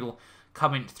see Noodle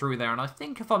coming through there. And I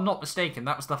think, if I'm not mistaken,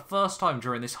 that was the first time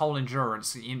during this whole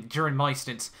endurance, during my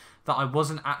stints, that I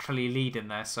wasn't actually leading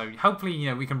there. So hopefully, you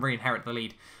know, we can re-inherit the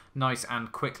lead nice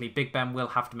and quickly. Big Ben will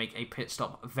have to make a pit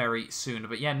stop very soon.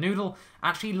 But yeah, Noodle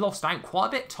actually lost out quite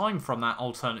a bit of time from that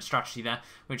alternate strategy there,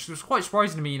 which was quite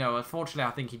surprising to me. You know, unfortunately,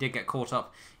 I think he did get caught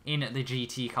up in the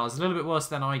GT cars. A little bit worse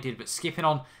than I did, but skipping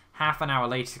on half an hour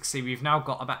later, you can see we've now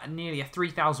got about nearly a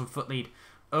 3,000 foot lead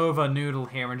over Noodle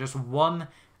here, and just 1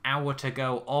 hour to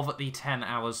go of the 10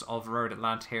 hours of Road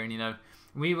Atlanta here. And you know,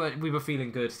 we were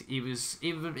feeling good.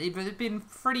 It had been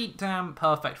pretty damn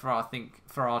perfect for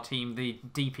our team, the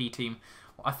DP team.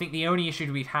 I think the only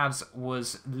issue we'd had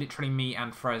was literally me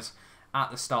and Frez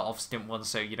at the start of stint 1.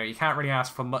 So you know, you can't really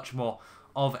ask for much more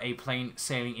of a plain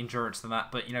sailing endurance than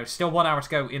that. But you know, still 1 hour to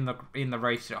go in the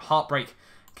race. You know, heartbreak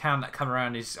can come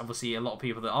around, is obviously a lot of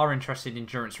people that are interested in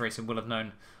endurance racing will have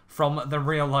known from the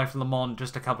real life Le Mans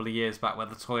just a couple of years back, where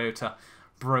the Toyota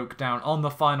broke down on the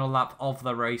final lap of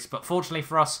the race. But fortunately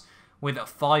for us, with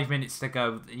 5 minutes to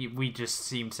go, we just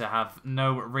seem to have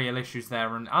no real issues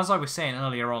there. And as I was saying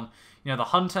earlier on, you know, the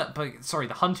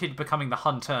hunted becoming the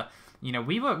hunter. You know,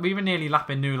 we were nearly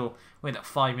lapping Noodle with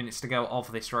 5 minutes to go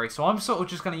of this race. So I'm sort of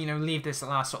just going to, you know, leave this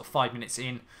last sort of 5 minutes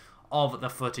in of the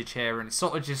footage here, and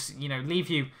sort of just, you know, leave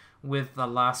you with the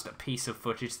last piece of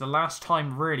footage. The last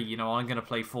time, really, you know, I'm going to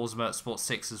play Forza Motorsport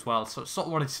 6 as well. So I sort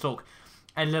of wanted to talk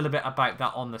a little bit about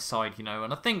that on the side, you know.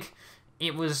 And I think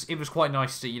it was quite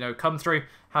nice to, you know, come through,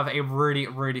 have a really,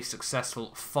 really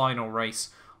successful final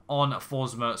race on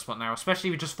Forza Motorsport now. Especially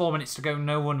with just 4 minutes to go,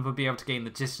 no one would be able to gain the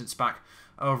distance back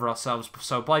over ourselves.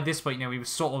 So by this point, you know, we were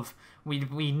sort of,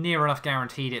 we near enough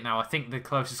guaranteed it now. I think the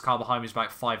closest car behind me is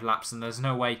about 5 laps, and there's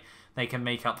no way they can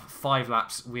make up 5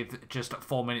 laps with just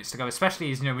 4 minutes to go, especially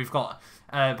as, you know, we've got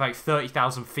about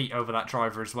 30,000 feet over that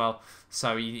driver as well.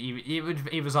 So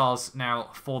it was ours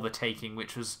now for the taking,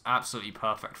 which was absolutely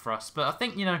perfect for us. But I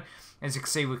think, you know, as you can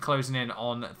see, we're closing in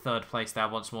on 3rd place there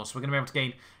once more. So we're going to be able to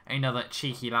gain another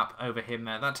cheeky lap over him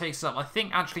there. That takes us up, I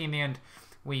think, actually, in the end,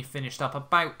 we finished up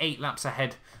about 8 laps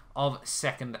ahead of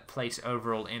 2nd place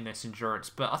overall in this endurance.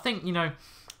 But I think, you know,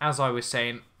 as I was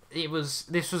saying,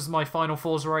 this was my final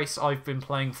Forza race. I've been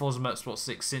playing Forza Motorsport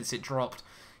 6 since it dropped.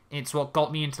 It's what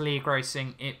got me into league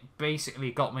racing. It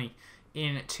basically got me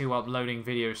into uploading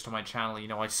videos to my channel. You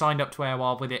know, I signed up to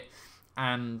AOR with it,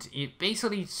 and it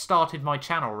basically started my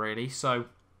channel, really. So,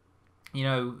 you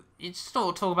know, it's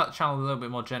sort of talk about the channel a little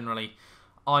bit more generally.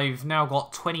 I've now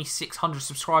got 2,600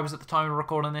 subscribers at the time of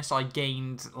recording this. I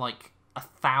gained like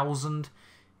 1,000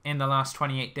 in the last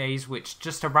 28 days, which,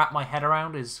 just to wrap my head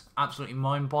around, is absolutely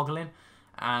mind-boggling.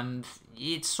 And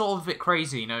it's sort of a bit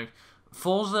crazy, you know.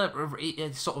 Forza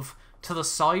is sort of to the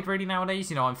side, really,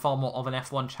 nowadays. You know, I'm far more of an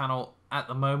F1 channel at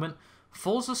the moment.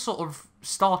 Forza sort of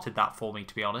started that for me,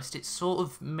 to be honest. It sort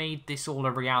of made this all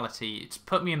a reality. It's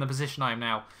put me in the position I am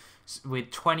now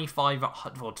with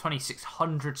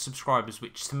 2,600 subscribers,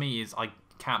 which to me is, I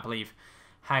can't believe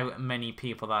how many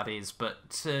people that is.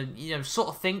 But, you know, sort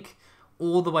of think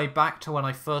all the way back to when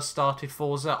I first started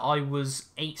Forza, I was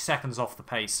 8 seconds off the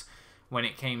pace when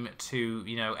it came to,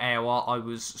 you know, AOR. I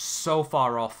was so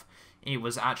far off, it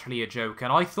was actually a joke.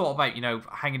 And I thought about, you know,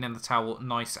 hanging in the towel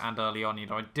nice and early on. You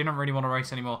know, I didn't really want to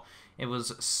race anymore. It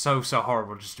was so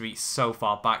horrible just to be so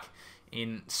far back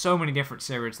in so many different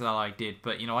series that I did.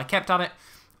 But, you know, I kept at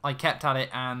it.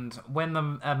 And when the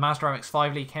Mazda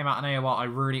MX-5 League came out in AOR, I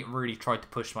really tried to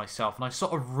push myself. And I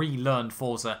sort of relearned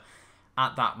Forza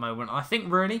at that moment. I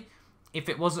think, really, if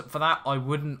it wasn't for that, I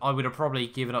would have probably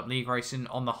given up league racing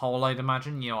on the whole, I'd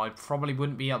imagine. You know, I probably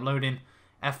wouldn't be uploading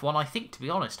F1. I think, to be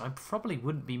honest, I probably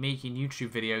wouldn't be making YouTube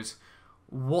videos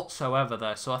whatsoever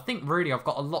there. So I think, really, I've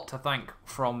got a lot to thank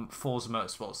from Forza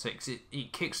Motorsport 6.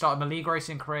 It kickstarted my league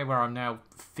racing career, where I'm now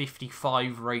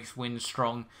 55 race wins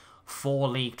strong. 4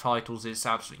 league titles. Is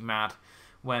absolutely mad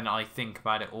when I think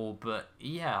about it all. But,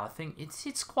 yeah, I think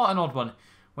it's quite an odd one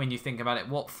when you think about it,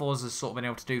 what Forza's sort of been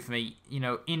able to do for me, you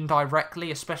know,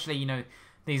 indirectly, especially, you know,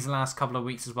 these last couple of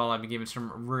weeks as well. I've been given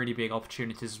some really big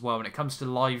opportunities as well. When it comes to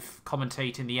live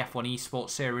commentating the F1 eSports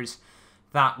series,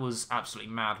 that was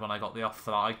absolutely mad when I got the offer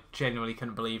for that. I genuinely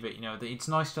couldn't believe it. You know, it's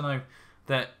nice to know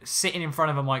that sitting in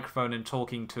front of a microphone and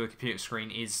talking to a computer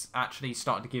screen is actually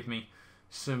starting to give me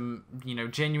some, you know,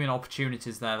 genuine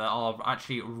opportunities there that are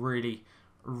actually really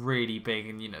big.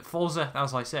 And, you know, Forza,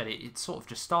 as I said, it sort of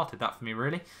just started that for me,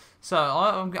 really. So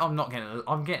I'm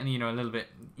getting, you know, a little bit,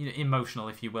 you know, emotional,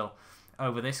 if you will,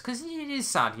 over this, because it is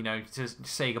sad, you know, to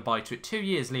say goodbye to it. 2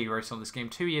 years league race on this game,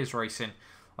 2 years racing.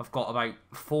 I've got about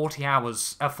 40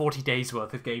 days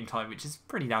worth of game time, which is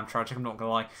pretty damn tragic, I'm not gonna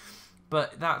lie.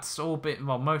 But that's all been,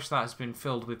 well, most of that has been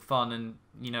filled with fun and,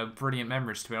 you know, brilliant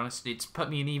memories, to be honest. It's put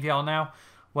me in EVR now,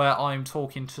 where I'm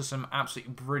talking to some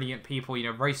absolutely brilliant people, you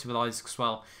know, racing with Isaac as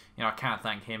well. You know, I can't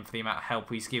thank him for the amount of help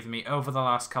he's given me over the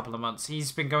last couple of months.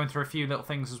 He's been going through a few little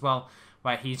things as well,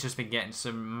 where he's just been getting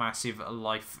some massive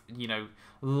life, you know,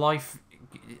 life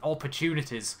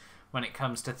opportunities when it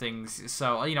comes to things.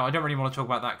 So, you know, I don't really want to talk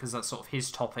about that because that's sort of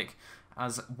his topic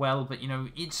as well. But, you know,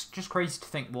 it's just crazy to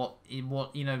think what you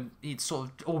know, it's sort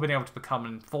of all been able to become.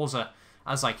 And Forza,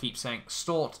 as I keep saying,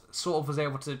 sort of was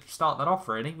able to start that off,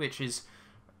 really, which is,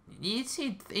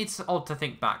 it's odd to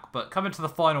think back. But coming to the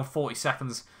final 40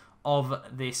 seconds of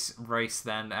this race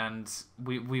then, and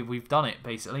we've done it,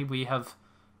 basically. We have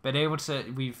been able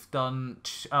to, we've done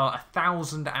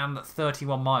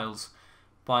 1,031 miles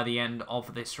by the end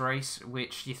of this race,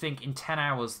 which you think in 10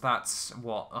 hours, that's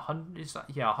what, 100, is that?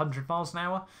 Yeah, 100 miles an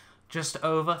hour, just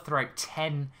over, throughout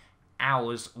 10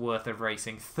 hours worth of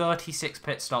racing. 36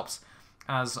 pit stops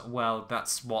as well.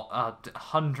 That's what,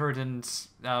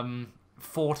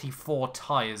 144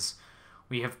 tyres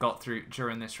we have got through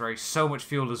during this race. So much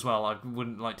fuel as well. I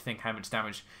wouldn't like to think how much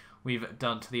damage we've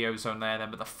done to the ozone layer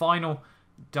then. But the final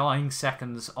dying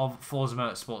seconds of Forza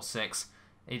Motorsport 6,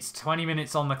 it's 20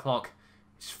 minutes on the clock.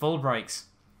 It's full brakes,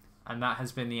 and that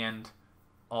has been the end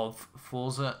of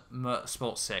Forza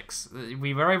Motorsport 6.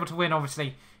 We were able to win,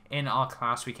 obviously, in our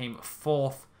class. We came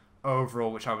 4th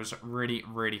overall, which I was really,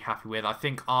 really happy with. I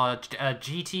think our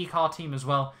GT car team as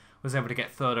well was able to get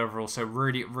 3rd overall, so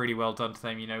really, really well done to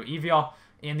them. You know, EVR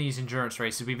in these endurance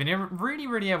races, we've been really,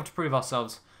 really able to prove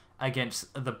ourselves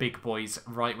against the big boys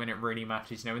right when it really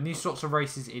matters. You know, in these sorts of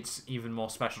races, it's even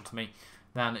more special to me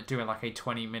than doing like a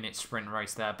 20-minute sprint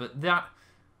race there. But that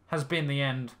has been the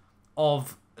end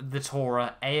of the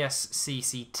TORA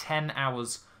ASCC 10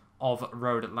 hours of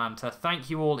Road Atlanta. Thank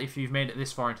you all if you've made it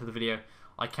this far into the video.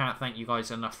 I can't thank you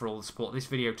guys enough for all the support. This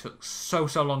video took so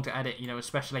long to edit, you know,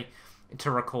 especially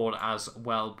to record as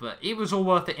well. But it was all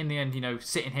worth it in the end, you know,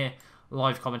 sitting here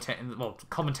live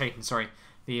commentating, sorry,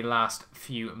 the last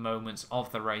few moments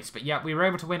of the race. But yeah, we were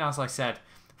able to win, as I said,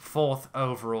 4th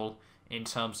overall in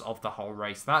terms of the whole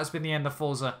race. That has been the end of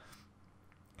Forza.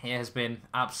 It has been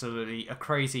absolutely a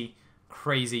crazy,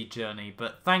 crazy journey.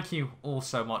 But thank you all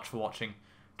so much for watching.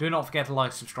 Do not forget to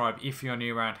like, subscribe if you're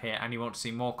new around here and you want to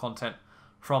see more content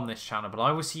from this channel. But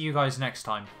I will see you guys next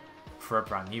time for a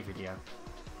brand new video.